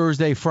Wednesday,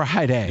 Thursday,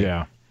 Friday?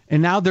 Yeah.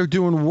 And now they're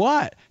doing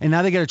what? And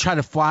now they got to try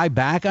to fly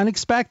back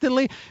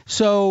unexpectedly.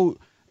 So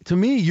to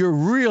me, you're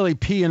really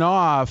peeing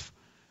off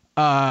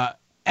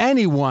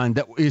anyone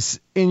that is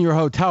in your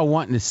hotel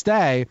wanting to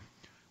stay.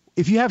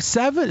 If you have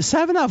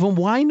seven of them,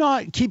 why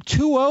not keep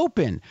 2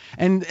 open?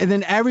 And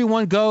then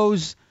everyone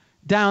goes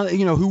down,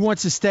 who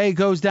wants to stay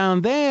goes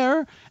down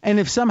there. And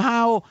if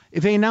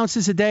they announce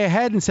this a day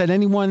ahead and said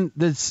anyone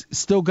that's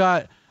still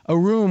got a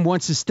room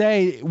wants to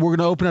stay, we're going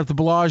to open up the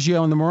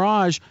Bellagio and the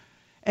Mirage.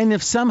 And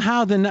if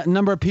somehow the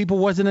number of people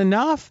wasn't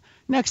enough,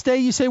 next day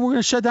you say we're going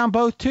to shut down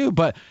both too.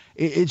 But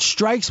it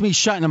strikes me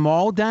shutting them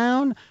all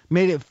down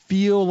made it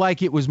feel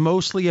like it was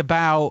mostly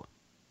about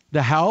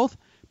the health.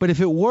 But if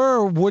it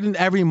were, wouldn't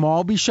every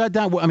mall be shut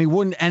down? I mean,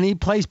 wouldn't any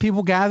place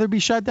people gather be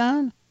shut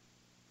down?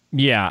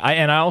 Yeah,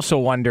 and I also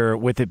wonder,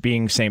 with it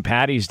being St.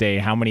 Paddy's Day,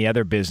 how many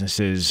other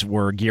businesses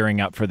were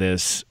gearing up for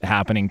this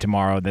happening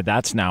tomorrow,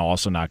 that's now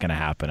also not going to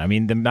happen. I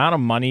mean, the amount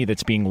of money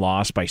that's being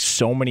lost by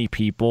so many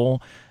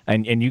people,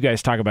 and you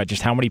guys talk about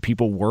just how many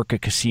people work a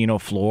casino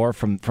floor,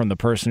 from the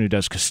person who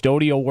does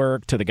custodial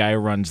work to the guy who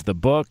runs the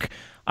book.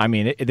 I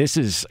mean, this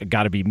has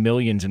got to be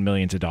millions and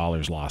millions of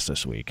dollars lost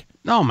this week.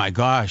 Oh, my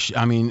gosh.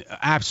 I mean,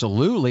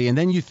 absolutely. And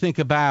then you think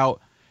about,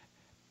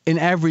 in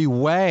every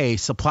way,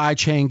 supply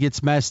chain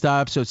gets messed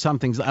up. So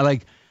something's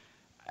like,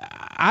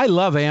 I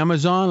love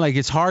Amazon. Like,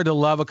 it's hard to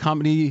love a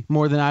company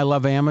more than I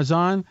love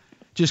Amazon,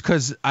 just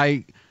because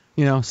 7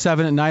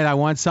 at night I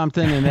want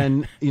something, and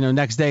then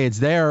next day it's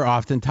there.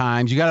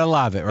 Oftentimes you got to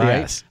love it, right?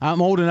 Yes.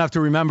 I'm old enough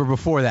to remember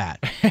before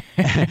that.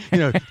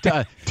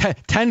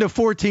 10 to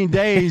 14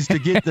 days to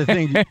get the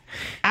thing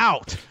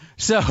out.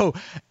 So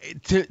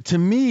to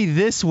me,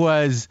 this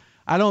was.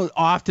 I don't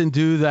often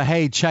do the,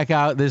 hey, check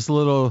out this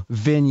little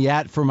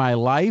vignette for my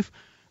life,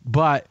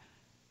 but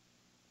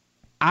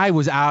I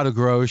was out of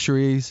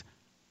groceries,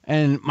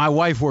 and my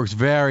wife works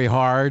very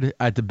hard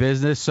at the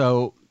business.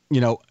 So,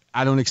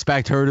 I don't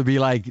expect her to be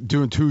like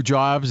doing 2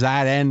 jobs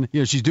that, and,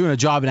 she's doing a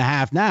job and a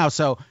half now.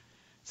 So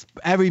it's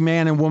every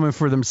man and woman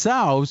for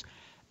themselves.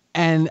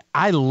 And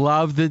I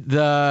love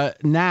the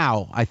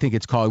Now, I think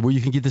it's called, where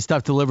you can get the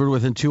stuff delivered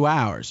within 2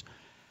 hours.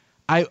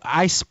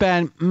 I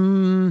spent,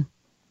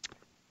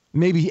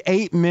 maybe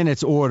 8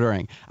 minutes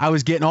ordering. I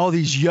was getting all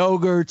these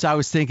yogurts. I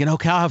was thinking,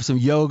 okay, I'll have some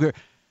yogurt.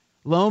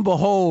 Lo and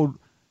behold,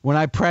 when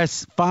I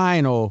press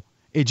final,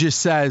 it just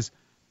says,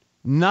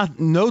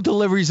 no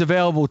deliveries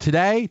available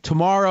today,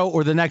 tomorrow,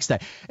 or the next day.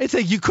 It's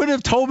like, you could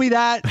have told me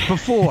that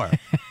before.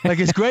 Like,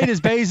 as great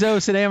as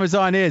Bezos and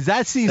Amazon is,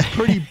 that seems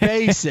pretty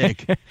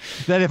basic.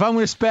 That if I'm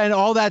going to spend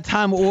all that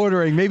time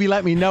ordering, maybe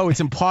let me know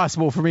it's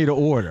impossible for me to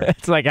order.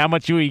 It's like, how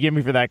much will you give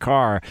me for that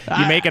car?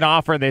 You make an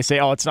offer and they say,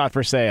 oh, it's not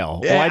for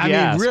sale. Why'd you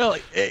ask?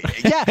 Really,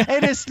 yeah.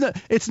 And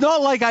it's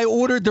not like I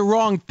ordered the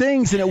wrong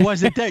things and it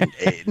wasn't there.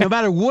 No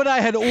matter what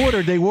I had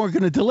ordered, they weren't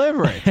going to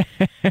deliver it.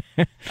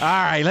 All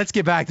right, let's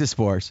get back to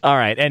sports. All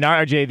right, and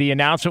RJ, the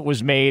announcement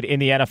was made in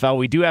the NFL.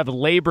 We do have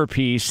labor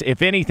peace.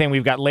 If anything,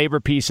 we've got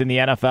labor peace in the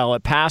NFL.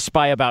 It passed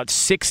by about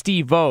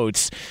 60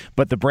 votes,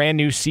 but the brand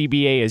new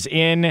CBA is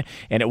in,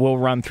 and it will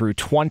run through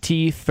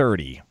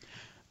 2030.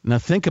 Now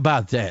think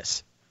about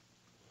this.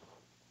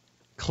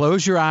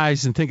 Close your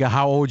eyes and think of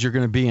how old you're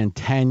going to be in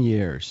 10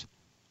 years.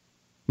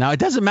 Now, it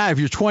doesn't matter if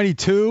you're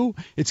 22,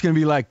 it's going to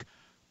be like,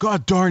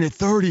 God darn it,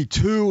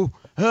 32.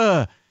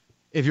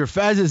 If you're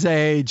Fez's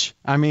age,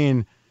 I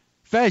mean,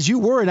 Fez, you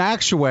were an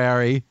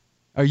actuary.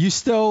 Are you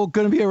still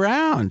going to be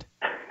around?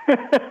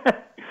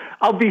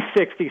 I'll be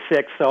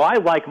 66, so I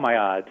like my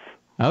odds.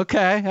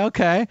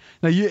 Okay.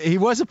 Now, he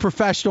was a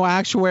professional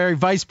actuary,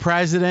 vice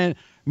president,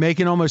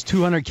 making almost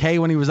 $200K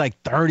when he was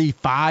like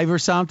 35 or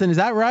something. Is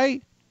that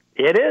right?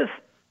 It is.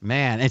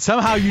 Man, and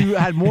somehow you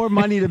had more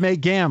money to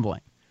make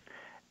gambling.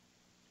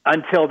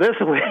 Until this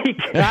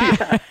week.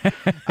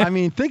 I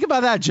mean, think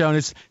about that,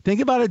 Jonas. Think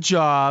about a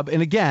job.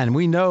 And again,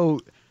 we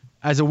know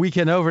as a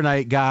weekend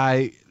overnight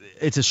guy,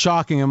 it's a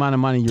shocking amount of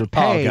money you're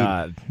paid. Oh,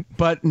 God.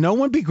 But no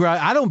one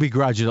I don't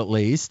begrudge it, at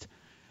least.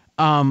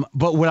 But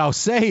what I'll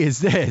say is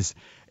this,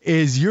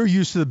 is you're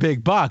used to the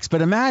big bucks.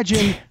 But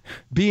imagine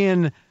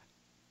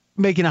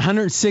making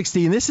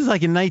 160, and this is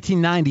like in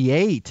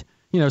 1998.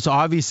 So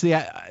obviously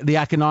the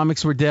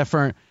economics were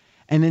different.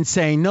 And then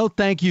saying, no,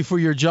 thank you for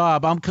your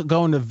job. I'm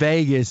going to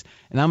Vegas,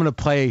 and I'm going to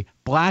play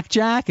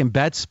blackjack and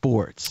bet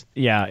sports.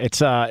 Yeah, it's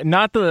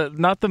not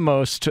the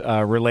most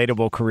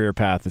relatable career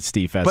path that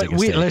Steve Fezzik has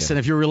taken. Listen,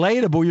 if you're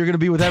relatable, you're going to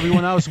be with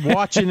everyone else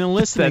watching and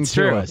listening That's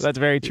to true. us. That's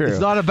very true. It's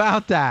not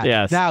about that.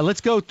 Yes. Now, let's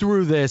go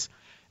through this.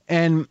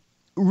 And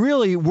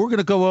really, we're going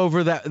to go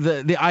over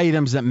the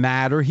items that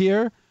matter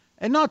here,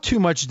 and not too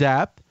much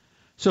depth.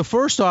 So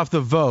first off,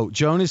 the vote.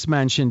 Jonas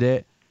mentioned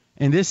it,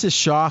 and this is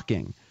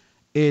shocking,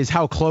 is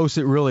how close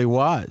it really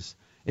was.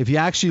 If you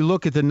actually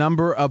look at the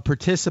number of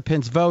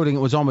participants voting, it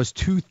was almost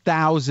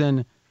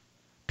 2,000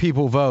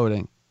 people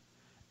voting.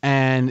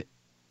 And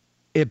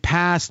it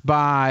passed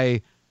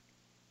by,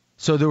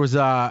 so there was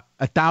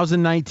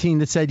 1,019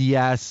 that said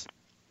yes,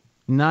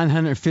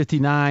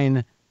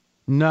 959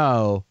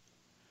 no,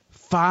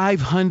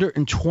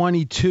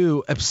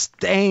 522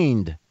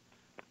 abstained.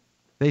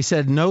 They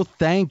said no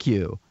thank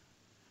you.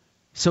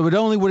 So it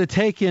only would have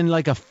taken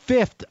like a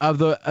fifth of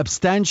the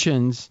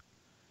abstentions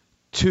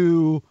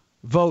to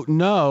vote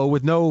no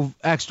with no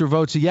extra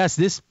votes. Yes,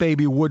 this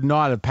baby would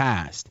not have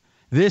passed.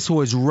 This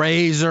was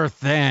razor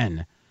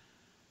thin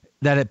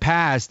that it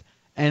passed.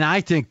 And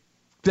I think,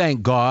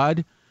 thank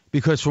God,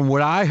 because from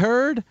what I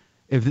heard,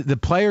 if the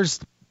players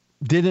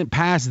didn't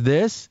pass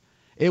this,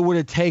 it would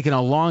have taken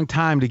a long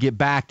time to get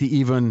back to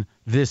even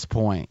this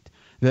point.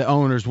 The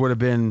owners would have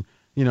been,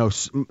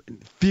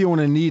 feeling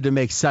a need to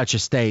make such a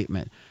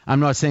statement.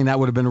 I'm not saying that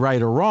would have been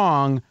right or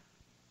wrong.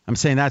 I'm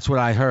saying that's what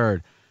I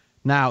heard.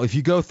 Now, if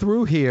you go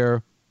through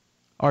here,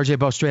 RJ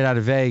Bell straight out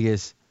of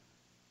Vegas,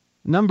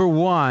 number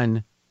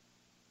one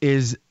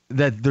is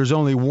that there's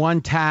only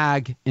one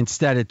tag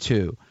instead of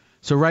two.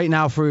 So right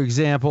now, for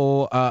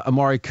example,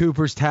 Amari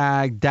Cooper's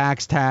tagged,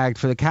 Dak's tagged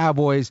for the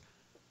Cowboys.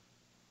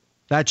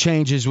 That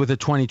changes with the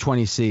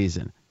 2020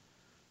 season.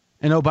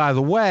 And oh, by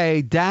the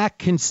way, Dak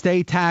can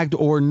stay tagged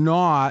or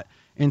not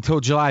until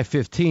July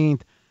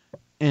 15th.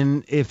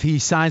 And if he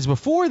signs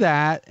before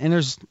that, and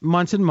there's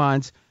months and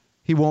months,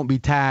 he won't be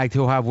tagged.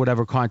 He'll have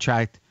whatever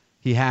contract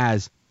he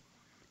has.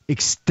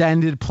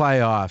 Extended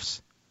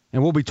playoffs.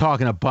 And we'll be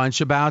talking a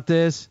bunch about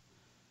this.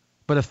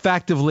 But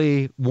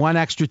effectively, one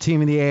extra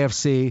team in the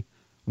AFC,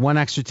 one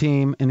extra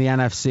team in the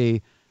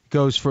NFC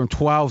goes from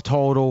 12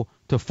 total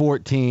to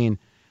 14.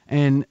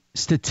 And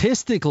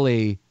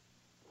statistically,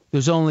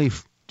 there's only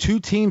 2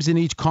 teams in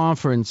each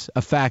conference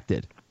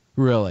affected,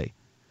 really.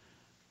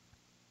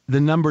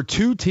 The number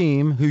 2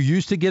 team, who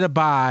used to get a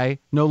bye,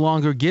 no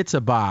longer gets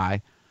a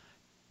bye.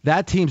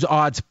 That team's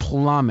odds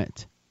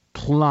plummet,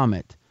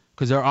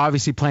 because they're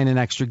obviously playing an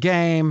extra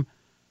game,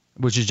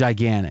 which is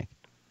gigantic.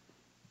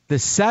 The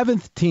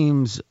 7th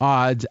team's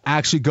odds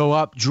actually go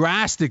up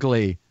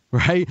drastically,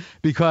 right?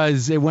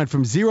 Because it went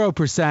from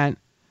 0%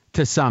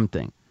 to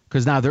something,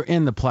 because now they're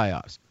in the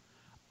playoffs.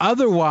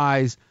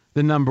 Otherwise,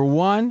 the number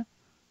 1,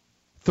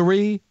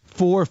 3,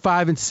 4,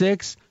 5, and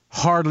 6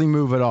 hardly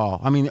move at all.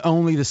 I mean,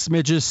 only the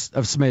smidges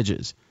of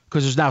smidges,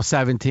 because there's now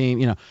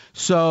 17,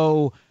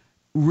 So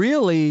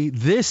really,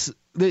 it's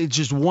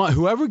just one.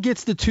 Whoever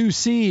gets the 2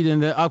 seed in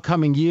the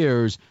upcoming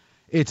years,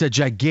 it's a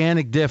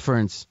gigantic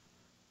difference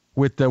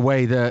with the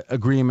way the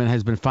agreement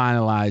has been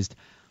finalized.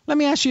 Let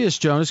me ask you this,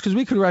 Jonas, because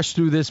we could rush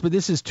through this, but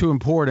this is too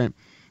important.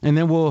 And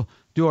then we'll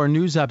do our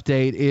news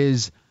update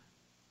is,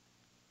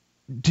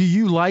 do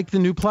you like the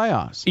new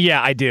playoffs?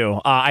 Yeah, I do.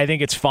 I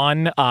think it's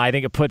fun. I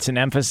think it puts an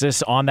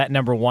emphasis on that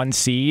number 1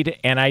 seed.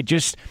 And I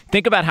just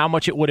think about how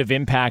much it would have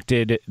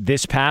impacted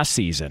this past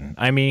season.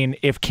 I mean,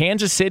 if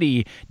Kansas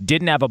City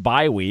didn't have a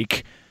bye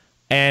week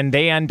and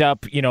they end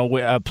up,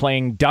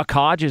 playing Duck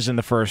Hodges in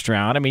the first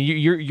round, I mean,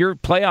 your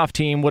playoff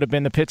team would have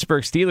been the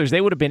Pittsburgh Steelers.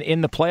 They would have been in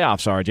the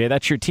playoffs, RJ.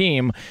 That's your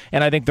team.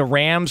 And I think the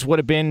Rams would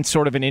have been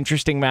sort of an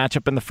interesting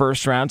matchup in the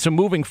first round. So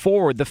moving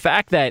forward, the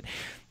fact that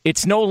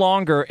it's no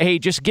longer, hey,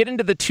 just get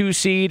into the 2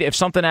 seed. If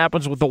something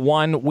happens with the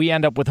 1, we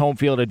end up with home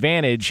field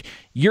advantage.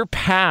 Your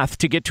path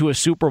to get to a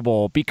Super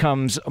Bowl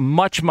becomes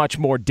much, much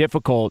more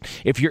difficult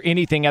if you're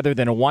anything other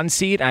than a 1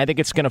 seed. And I think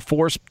it's going to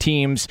force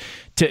teams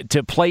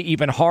to play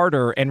even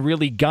harder and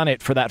really gun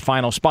it for that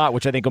final spot,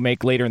 which I think will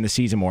make later in the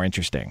season more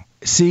interesting.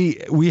 See,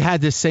 we had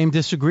this same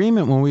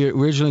disagreement when we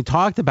originally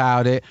talked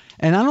about it.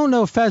 And I don't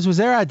know if Fez was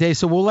there that day,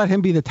 so we'll let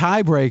him be the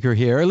tiebreaker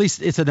here. At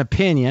least it's an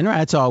opinion, right?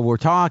 That's all we're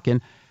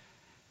talking.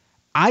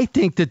 I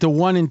think that the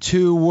 1 and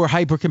 2 were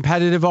hyper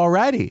competitive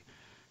already,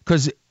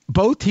 because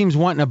both teams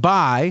wanting a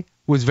bye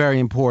was very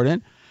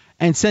important.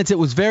 And since it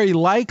was very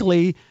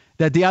likely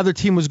that the other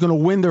team was going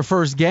to win their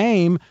first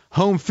game,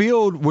 home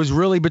field was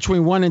really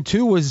between 1 and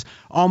 2 was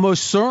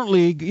almost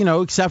certainly,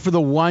 except for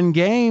the 1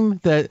 game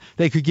that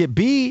they could get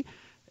beat,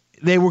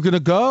 they were going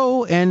to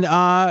go and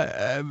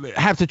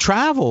have to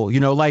travel,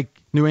 like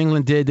New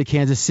England did to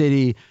Kansas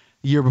City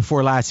year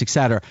before last, et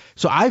cetera.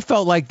 So I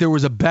felt like there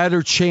was a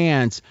better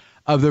chance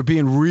of there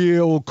being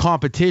real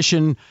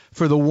competition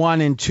for the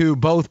 1 and 2,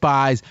 both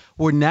buys.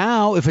 Where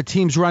now, if a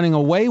team's running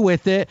away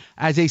with it,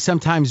 as they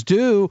sometimes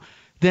do,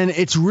 then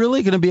it's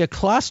really going to be a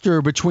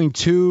cluster between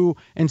 2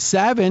 and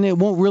 7. It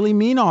won't really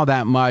mean all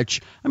that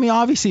much. I mean,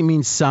 obviously it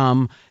means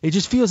some. It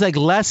just feels like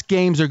less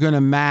games are going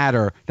to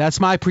matter. That's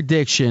my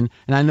prediction,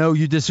 and I know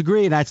you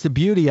disagree, and that's the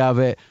beauty of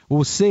it.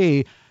 We'll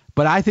see.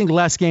 But I think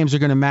less games are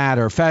going to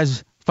matter.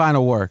 Fez,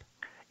 final word.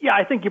 Yeah,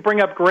 I think you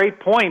bring up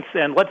great points,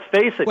 and let's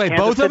face it. Wait,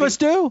 both of us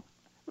do?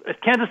 If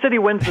Kansas City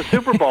wins the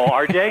Super Bowl,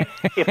 RJ,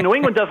 if New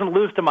England doesn't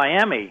lose to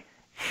Miami,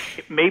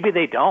 maybe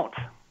they don't.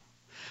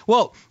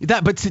 Well,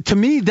 but to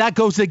me, that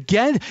goes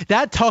again.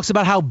 That talks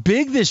about how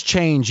big this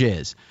change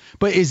is.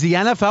 But is the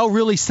NFL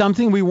really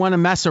something we want to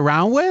mess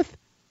around with?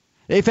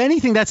 If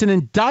anything, that's an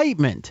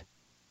indictment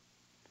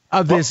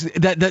of this,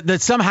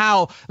 that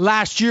somehow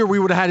last year we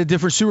would have had a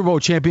different Super Bowl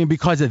champion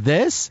because of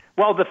this?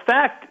 Well, the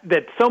fact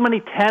that so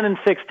many 10 and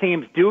 6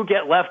 teams do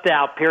get left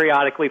out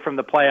periodically from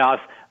the playoffs,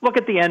 look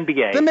at the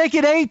NBA. Then make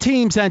it 8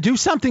 teams and do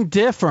something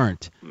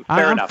different.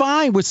 I'm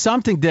fine with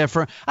something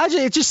different.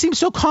 It just seems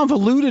so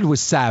convoluted with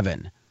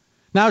 7.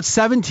 Now it's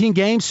 17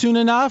 games soon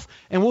enough,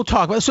 and we'll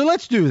talk about it. So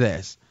let's do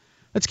this.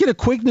 Let's get a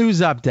quick news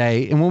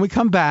update, and when we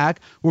come back,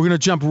 we're going to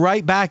jump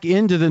right back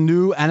into the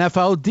new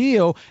NFL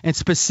deal, and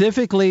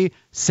specifically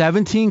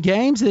 17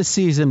 games this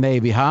season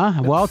maybe, huh?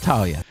 Well, I'll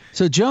tell you.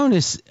 So,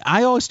 Jonas,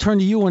 I always turn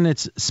to you when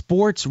it's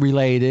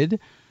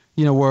sports-related,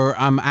 where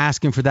I'm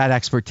asking for that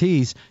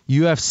expertise.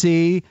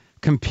 UFC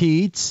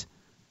competes,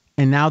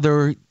 and now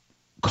they're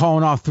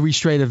calling off 3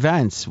 straight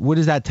events. What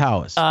does that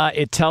tell us?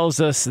 It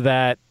tells us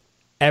that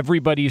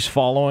everybody's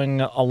following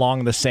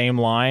along the same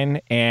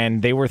line,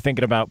 and they were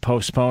thinking about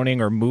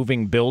postponing or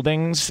moving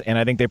buildings, and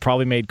I think they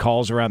probably made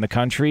calls around the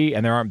country,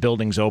 and there aren't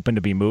buildings open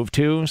to be moved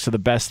to, so the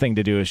best thing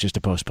to do is just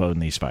to postpone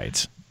these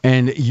fights.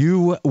 And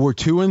you were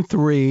 2 and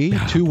 3,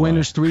 2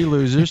 winners, 3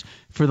 losers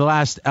for the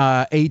last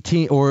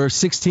 18 or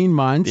 16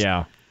 months.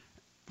 Yeah.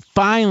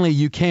 finally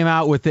you came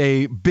out with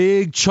a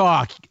big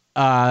chalk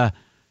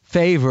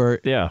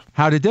favorite. Yeah.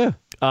 How'd it do?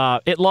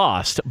 It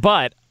lost,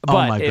 but oh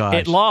my gosh.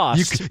 it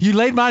lost. You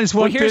laid minus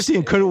 150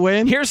 and couldn't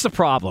win? Here's the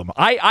problem.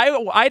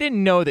 I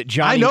didn't know that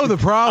Johnny. I know the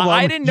problem.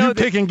 I didn't know You're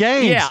picking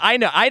games. Yeah, I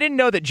know. I didn't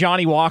know that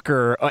Johnny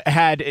Walker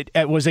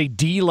was a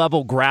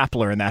D-level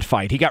grappler in that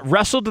fight. He got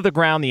wrestled to the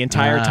ground the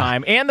entire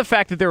time, and the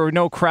fact that there were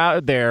no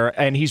crowd there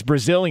and he's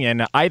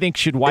Brazilian, I think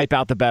should wipe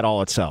out the bet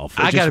all itself.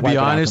 I got to be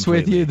honest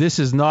with you. This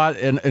is not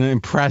an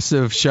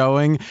impressive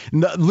showing.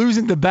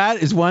 Losing the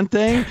bet is one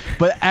thing,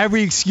 but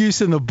every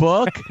excuse in the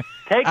book.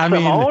 Take some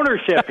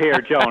ownership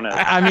here, Jonas.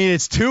 I mean,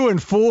 it's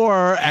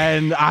 2-4,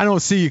 and I don't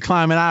see you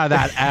climbing out of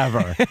that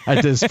ever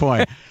at this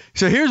point.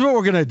 So here's what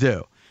we're going to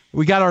do.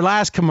 We got our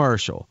last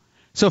commercial.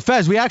 So,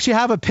 Fez, we actually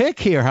have a pick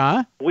here,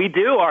 huh? We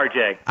do,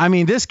 RJ. I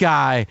mean, this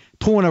guy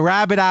pulling a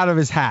rabbit out of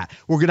his hat.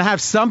 We're going to have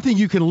something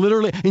you can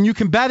literally, and you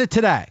can bet it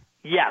today.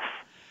 Yes.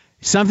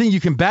 Something you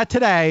can bet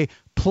today,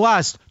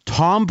 plus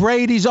Tom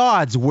Brady's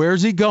odds.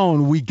 Where's he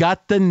going? We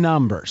got the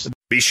numbers.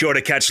 Be sure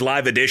to catch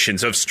live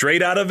editions of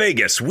Straight Outta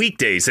Vegas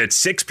weekdays at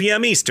 6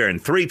 p.m. Eastern,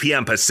 3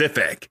 p.m.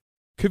 Pacific.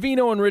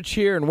 Covino and Rich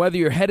here, and whether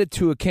you're headed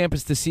to a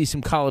campus to see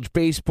some college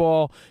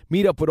baseball,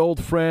 meet up with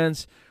old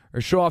friends,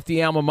 or show off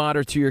the alma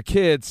mater to your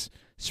kids,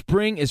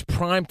 spring is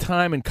prime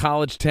time in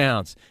college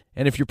towns.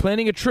 And if you're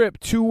planning a trip,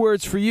 2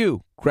 words for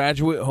you: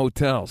 Graduate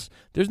Hotels.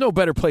 There's no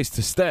better place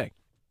to stay.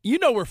 You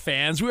know we're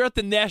fans. We were at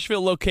the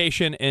Nashville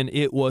location, and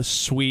it was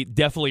sweet.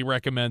 Definitely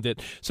recommend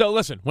it. So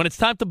listen, when it's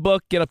time to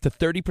book, get up to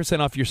 30%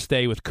 off your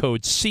stay with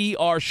code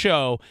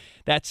CRSHOW.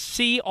 That's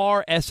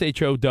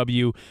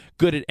CRSHOW.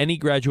 Good at any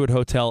Graduate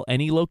Hotel,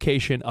 any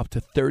location, up to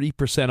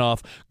 30%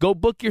 off. Go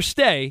book your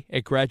stay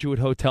at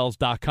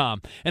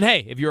graduatehotels.com. And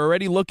hey, if you're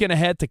already looking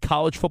ahead to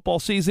college football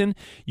season,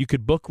 you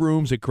could book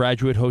rooms at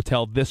Graduate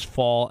Hotel this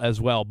fall as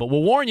well. But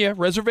we'll warn you,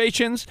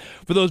 reservations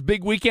for those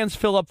big weekends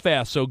fill up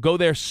fast, so go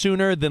there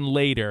sooner than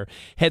later.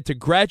 Head to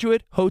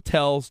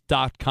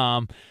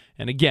graduatehotels.com.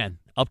 And again,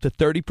 up to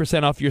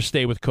 30% off your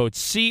stay with code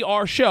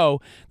CRSHOW.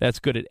 That's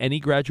good at any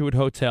Graduate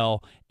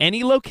Hotel,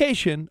 any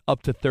location,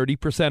 up to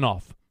 30%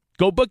 off.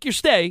 Go book your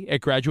stay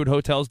at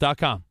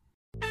graduatehotels.com.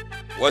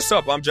 What's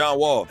up? I'm John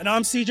Wall. And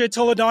I'm CJ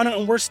Toledano,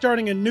 and we're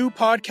starting a new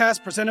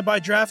podcast presented by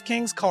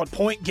DraftKings called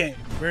Point Game.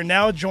 We're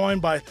now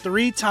joined by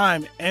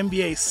 3-time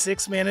NBA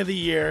Sixth Man of the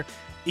Year,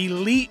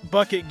 elite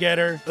bucket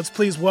getter. Let's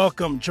please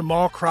welcome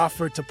Jamal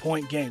Crawford to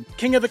Point Game.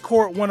 King of the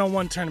Court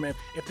one-on-one tournament.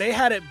 If they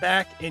had it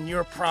back in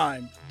your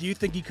prime, do you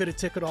think you could have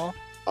took it all?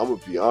 I'm going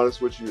to be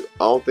honest with you.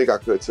 I don't think I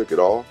could have took it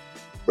all,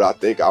 but I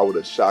think I would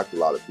have shocked a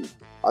lot of people.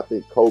 I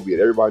think Kobe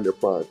and everybody in their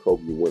prime,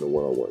 Kobe would win a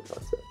one-on-one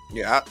contest.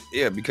 Yeah,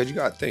 because you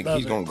got to think,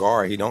 he's going to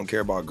guard. He don't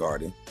care about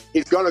guarding.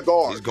 He's going to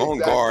guard. He's going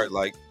to guard.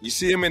 Like, you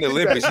see him in the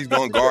Olympics, he's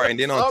going to guard. And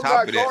then on top of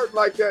that. I'm not guarding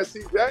like that,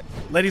 CJ.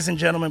 Ladies and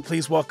gentlemen,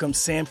 please welcome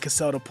Sam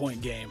Cassell to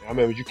Point Game. I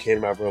remember you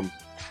came out from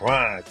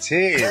crying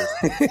tears.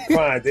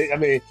 I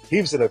mean, he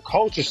was in a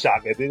culture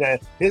shock. And then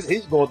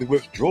he's going through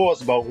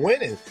withdrawals about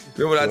winning.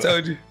 Remember what I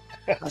told you?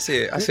 I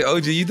said,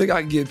 OG, you think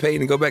I can get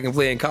paid and go back and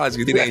play in college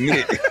because it ain't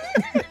it?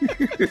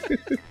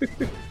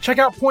 Check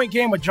out Point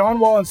Game with John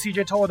Wall and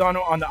CJ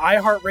Toledano on the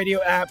iHeartRadio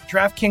app,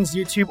 DraftKings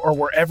YouTube, or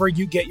wherever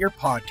you get your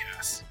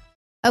podcasts.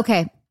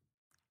 Okay.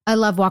 I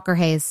love Walker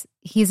Hayes.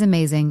 He's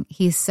amazing.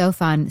 He's so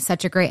fun,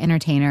 such a great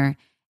entertainer.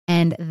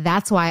 And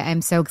that's why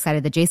I'm so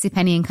excited that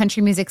JCPenney and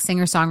country music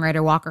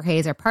singer-songwriter Walker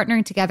Hayes are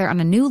partnering together on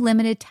a new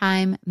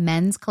limited-time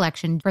men's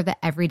collection for the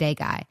everyday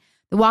guy.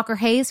 The Walker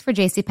Hayes for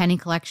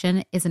JCPenney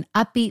collection is an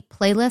upbeat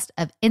playlist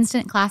of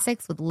instant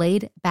classics with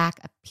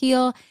laid-back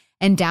appeal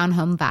and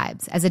down-home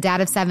vibes. As a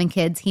dad of 7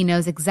 kids, he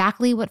knows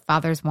exactly what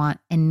fathers want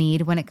and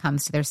need when it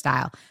comes to their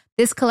style.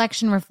 This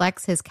collection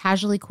reflects his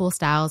casually cool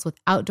styles with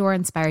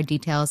outdoor-inspired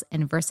details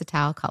and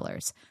versatile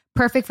colors.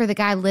 Perfect for the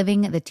guy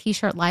living the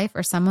t-shirt life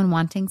or someone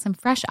wanting some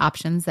fresh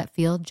options that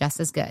feel just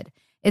as good.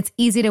 It's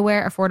easy to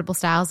wear, affordable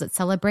styles that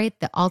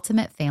celebrate the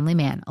ultimate family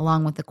man,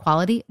 along with the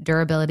quality,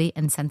 durability,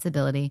 and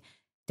sensibility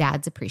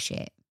dads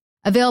appreciate.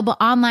 Available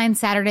online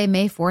Saturday,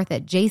 May 4th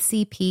at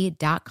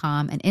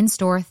jcp.com and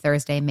in-store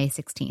Thursday, May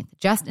 16th,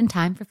 just in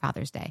time for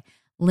Father's Day.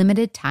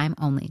 Limited time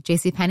only.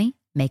 JCPenney,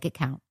 make it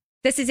count.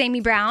 This is Amy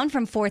Brown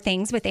from 4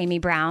 Things with Amy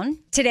Brown.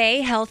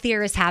 Today,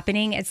 healthier is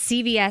happening at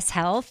CVS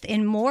Health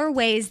in more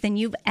ways than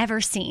you've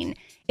ever seen.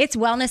 It's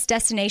wellness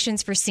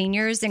destinations for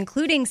seniors,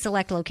 including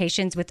select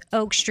locations with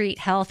Oak Street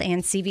Health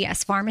and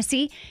CVS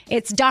Pharmacy.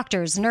 It's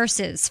doctors,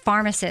 nurses,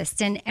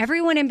 pharmacists, and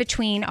everyone in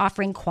between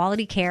offering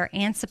quality care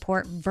and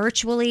support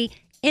virtually,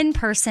 in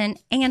person,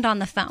 and on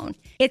the phone.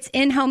 It's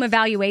in-home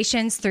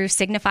evaluations through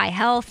Signify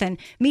Health and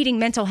meeting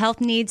mental health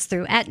needs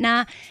through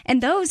Aetna.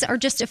 And those are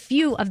just a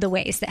few of the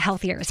ways that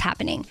healthier is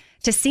happening.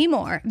 To see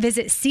more,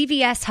 visit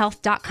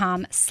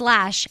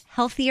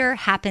cvshealth.com/healthier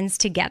happens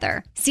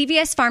together.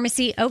 CVS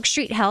Pharmacy, Oak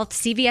Street Health,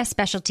 CVS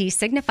Specialty,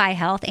 Signify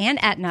Health, and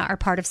Aetna are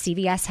part of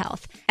CVS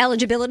Health.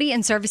 Eligibility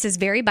and services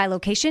vary by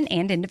location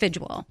and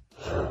individual.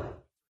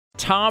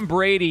 Tom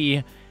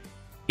Brady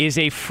is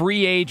a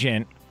free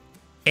agent,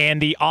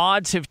 and the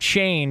odds have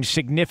changed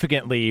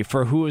significantly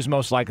for who is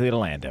most likely to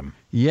land him.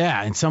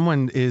 Yeah, and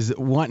someone is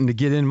wanting to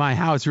get in my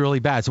house really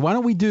bad. So why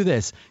don't we do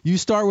this? You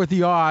start with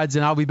the odds,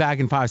 and I'll be back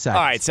in 5 seconds.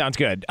 All right, sounds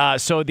good.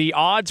 So the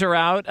odds are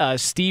out.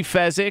 Steve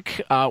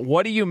Fezzik,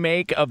 what do you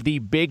make of the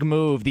big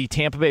move the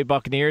Tampa Bay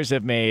Buccaneers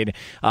have made?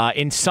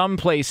 In some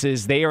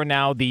places, they are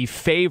now the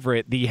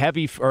favorite,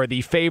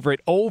 the favorite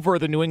over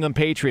the New England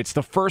Patriots.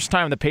 The first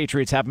time the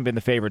Patriots haven't been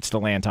the favorites to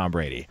land Tom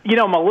Brady. You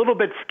know, I'm a little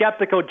bit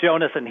skeptical,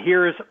 Jonas, and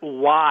here's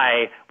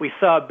why. We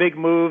saw big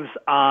moves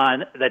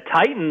on the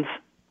Titans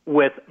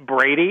with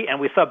Brady, and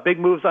we saw big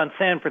moves on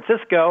San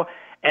Francisco,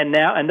 and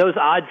those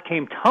odds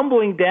came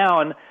tumbling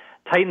down.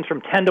 Titans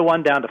from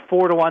 10-1 down to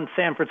 4-1.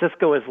 San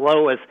Francisco as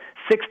low as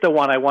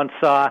 6-1 I once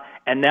saw,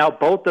 and now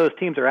both those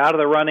teams are out of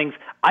the runnings.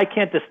 I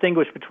can't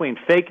distinguish between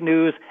fake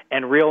news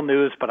and real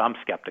news, but I'm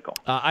skeptical.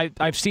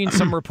 I've seen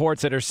some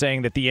reports that are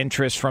saying that the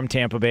interest from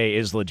Tampa Bay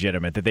is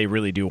legitimate, that they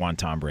really do want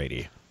Tom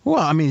Brady.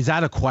 Well, I mean, is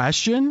that a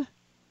question?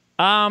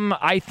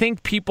 I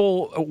think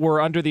people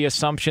were under the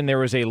assumption there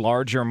was a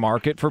larger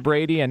market for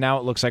Brady, and now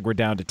it looks like we're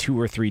down to 2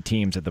 or 3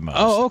 teams at the most.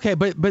 Oh, okay,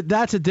 but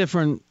that's a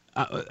different.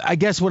 I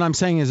guess what I'm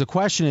saying is the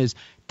question is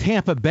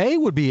Tampa Bay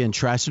would be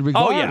interested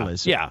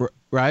regardless. Oh, yeah.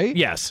 Right?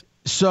 Yes.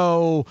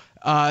 So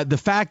the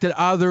fact that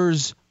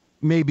others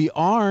maybe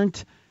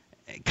aren't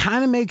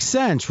kind of makes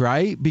sense,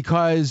 right?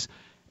 Because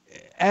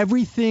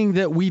everything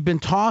that we've been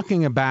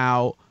talking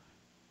about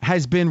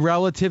has been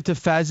relative to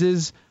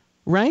Fez's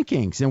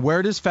rankings. And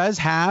where does Fez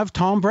have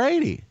Tom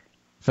Brady?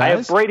 Fez? I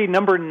have Brady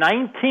number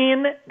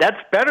 19. That's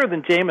better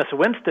than Jameis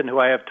Winston, who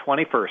I have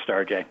 21st,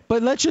 RJ.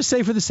 But let's just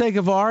say for the sake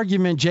of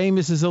argument,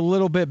 Jameis is a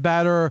little bit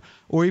better,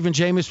 or even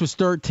Jameis was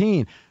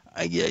 13.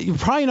 You're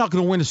probably not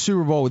going to win a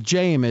Super Bowl with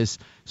Jameis,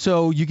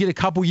 so you get a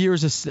couple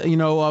years of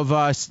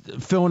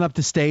filling up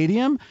the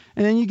stadium,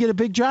 and then you get a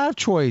big draft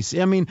choice.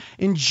 I mean,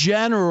 in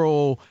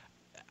general,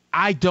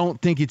 I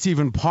don't think it's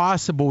even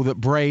possible that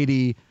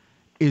Brady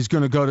is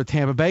going to go to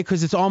Tampa Bay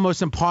because it's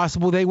almost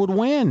impossible they would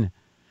win.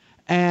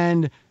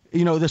 And,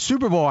 the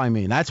Super Bowl,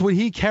 that's what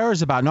he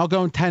cares about, not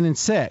going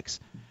 10-6.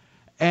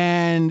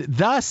 And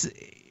thus,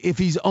 if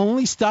he's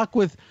only stuck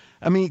with,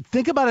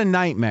 think about a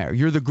nightmare.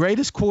 You're the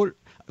greatest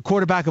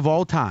quarterback of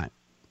all time,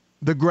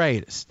 the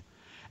greatest.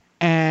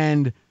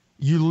 And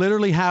you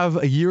literally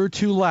have a year or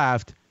two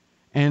left,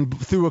 and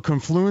through a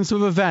confluence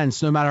of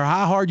events, no matter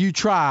how hard you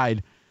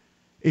tried,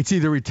 it's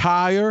either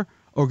retire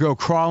or go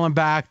crawling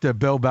back to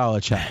Bill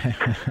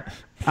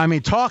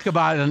Belichick. Talk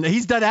about it.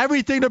 He's done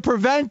everything to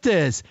prevent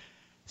this.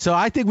 So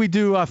I think we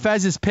do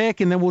Fez's pick,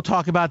 and then we'll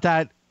talk about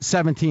that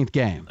 17th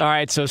game. All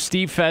right, so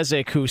Steve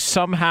Fezzik, who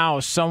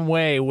somehow, some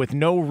way, with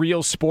no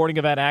real sporting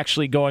event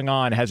actually going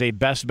on, has a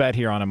best bet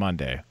here on a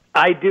Monday.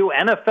 I do.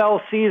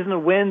 NFL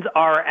season wins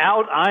are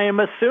out. I am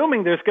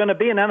assuming there's going to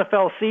be an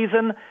NFL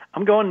season.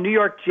 I'm going New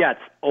York Jets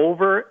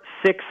over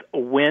 6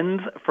 wins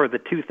for the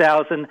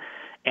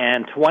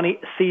 2020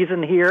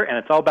 season here, and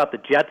it's all about the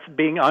Jets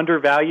being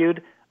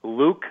undervalued.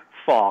 Luke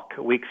Falk,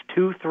 weeks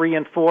 2, 3,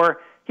 and 4,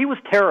 he was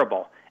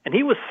terrible. And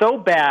he was so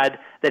bad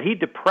that he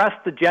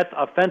depressed the Jets'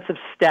 offensive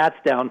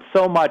stats down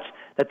so much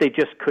that they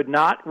just could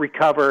not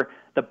recover.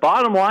 The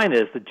bottom line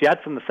is the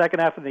Jets in the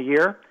second half of the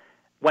year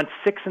went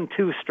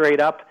 6-2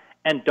 straight up.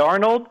 And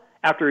Darnold,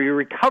 after he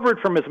recovered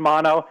from his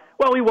mono,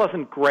 well, he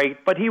wasn't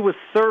great, but he was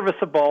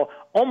serviceable,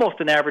 almost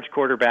an average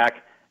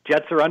quarterback.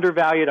 Jets are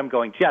undervalued. I'm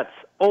going Jets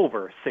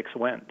over 6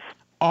 wins.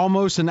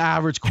 Almost an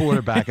average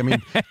quarterback.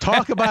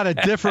 Talk about a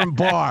different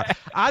bar.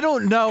 I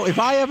don't know if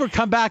I ever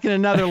come back in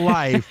another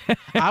life,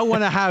 I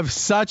want to have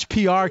such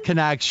PR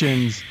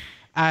connections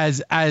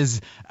as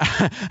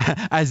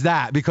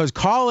that, because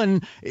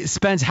Colin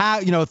spends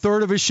a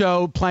third of his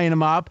show playing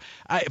him up.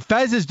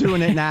 Fez is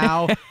doing it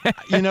now.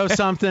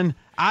 Something.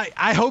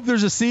 I hope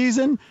there's a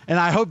season, and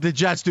I hope the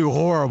Jets do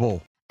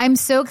horrible. I'm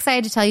so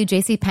excited to tell you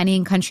JCPenney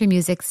and country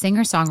music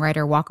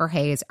singer-songwriter Walker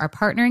Hayes are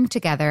partnering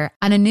together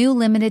on a new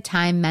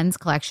limited-time men's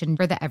collection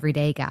for the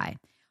everyday guy.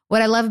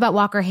 What I love about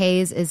Walker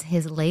Hayes is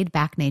his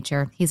laid-back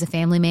nature. He's a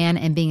family man,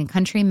 and being a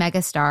country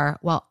megastar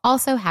while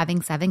also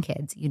having 7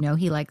 kids,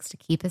 he likes to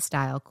keep his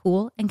style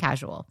cool and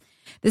casual.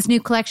 This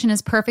new collection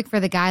is perfect for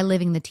the guy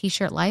living the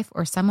t-shirt life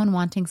or someone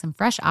wanting some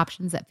fresh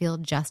options that feel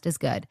just as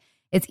good.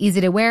 It's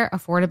easy to wear,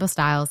 affordable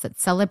styles that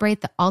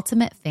celebrate the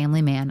ultimate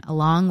family man,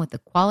 along with the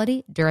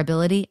quality,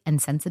 durability,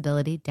 and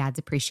sensibility dads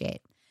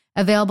appreciate.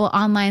 Available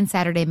online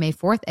Saturday, May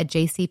 4th at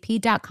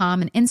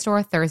jcp.com and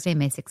in-store Thursday,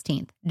 May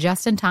 16th.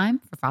 Just in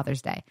time for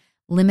Father's Day.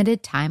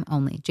 Limited time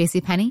only.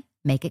 JCPenney,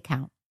 make it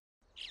count.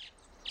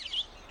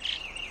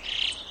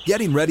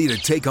 Getting ready to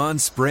take on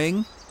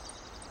spring?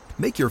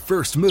 Make your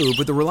first move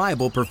with the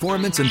reliable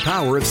performance and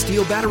power of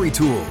Steel battery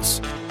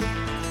tools.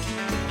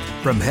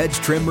 From hedge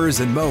trimmers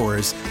and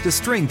mowers to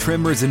string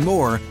trimmers and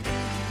more,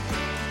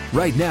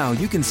 right now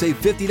you can save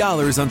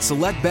 $50 on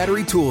select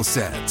battery tool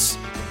sets.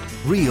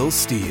 Real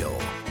Steel.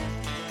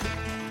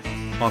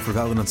 Offer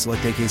valid on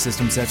select AK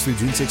system sets through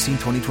June 16,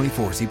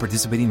 2024. See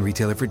participating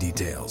retailer for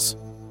details.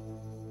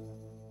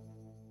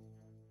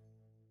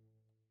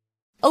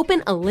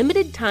 Open a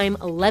limited-time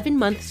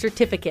 11-month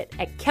certificate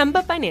at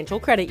Kemba Financial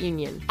Credit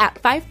Union. At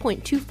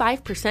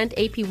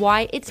 5.25%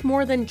 APY, it's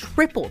more than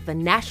triple the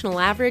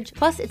national average,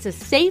 plus it's a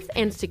safe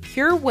and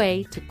secure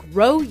way to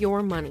grow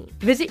your money.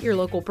 Visit your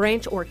local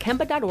branch or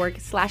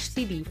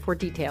kemba.org/cb for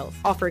details.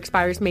 Offer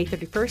expires May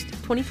 31st,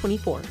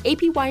 2024.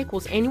 APY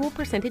equals annual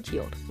percentage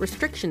yield.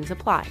 Restrictions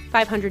apply.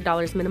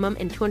 $500 minimum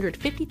and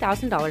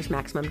 $250,000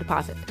 maximum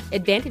deposit.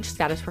 Advantage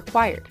status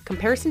required.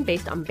 Comparison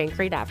based on bank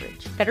rate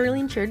average.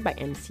 Federally insured by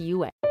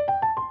NCUA.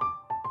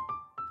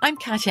 I'm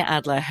Katya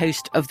Adler,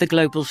 host of The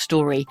Global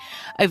Story.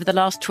 Over the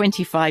last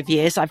 25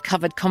 years, I've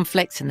covered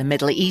conflicts in the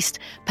Middle East,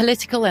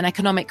 political and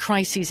economic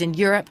crises in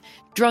Europe,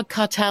 drug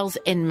cartels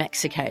in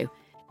Mexico.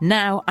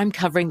 Now I'm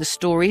covering the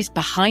stories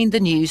behind the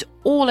news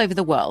all over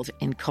the world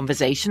in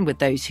conversation with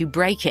those who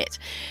break it.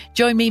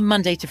 Join me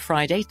Monday to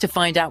Friday to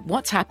find out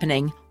what's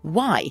happening,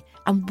 why,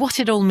 and what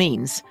it all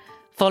means.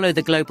 Follow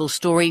The Global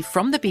Story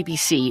from the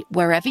BBC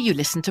wherever you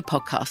listen to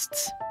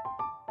podcasts.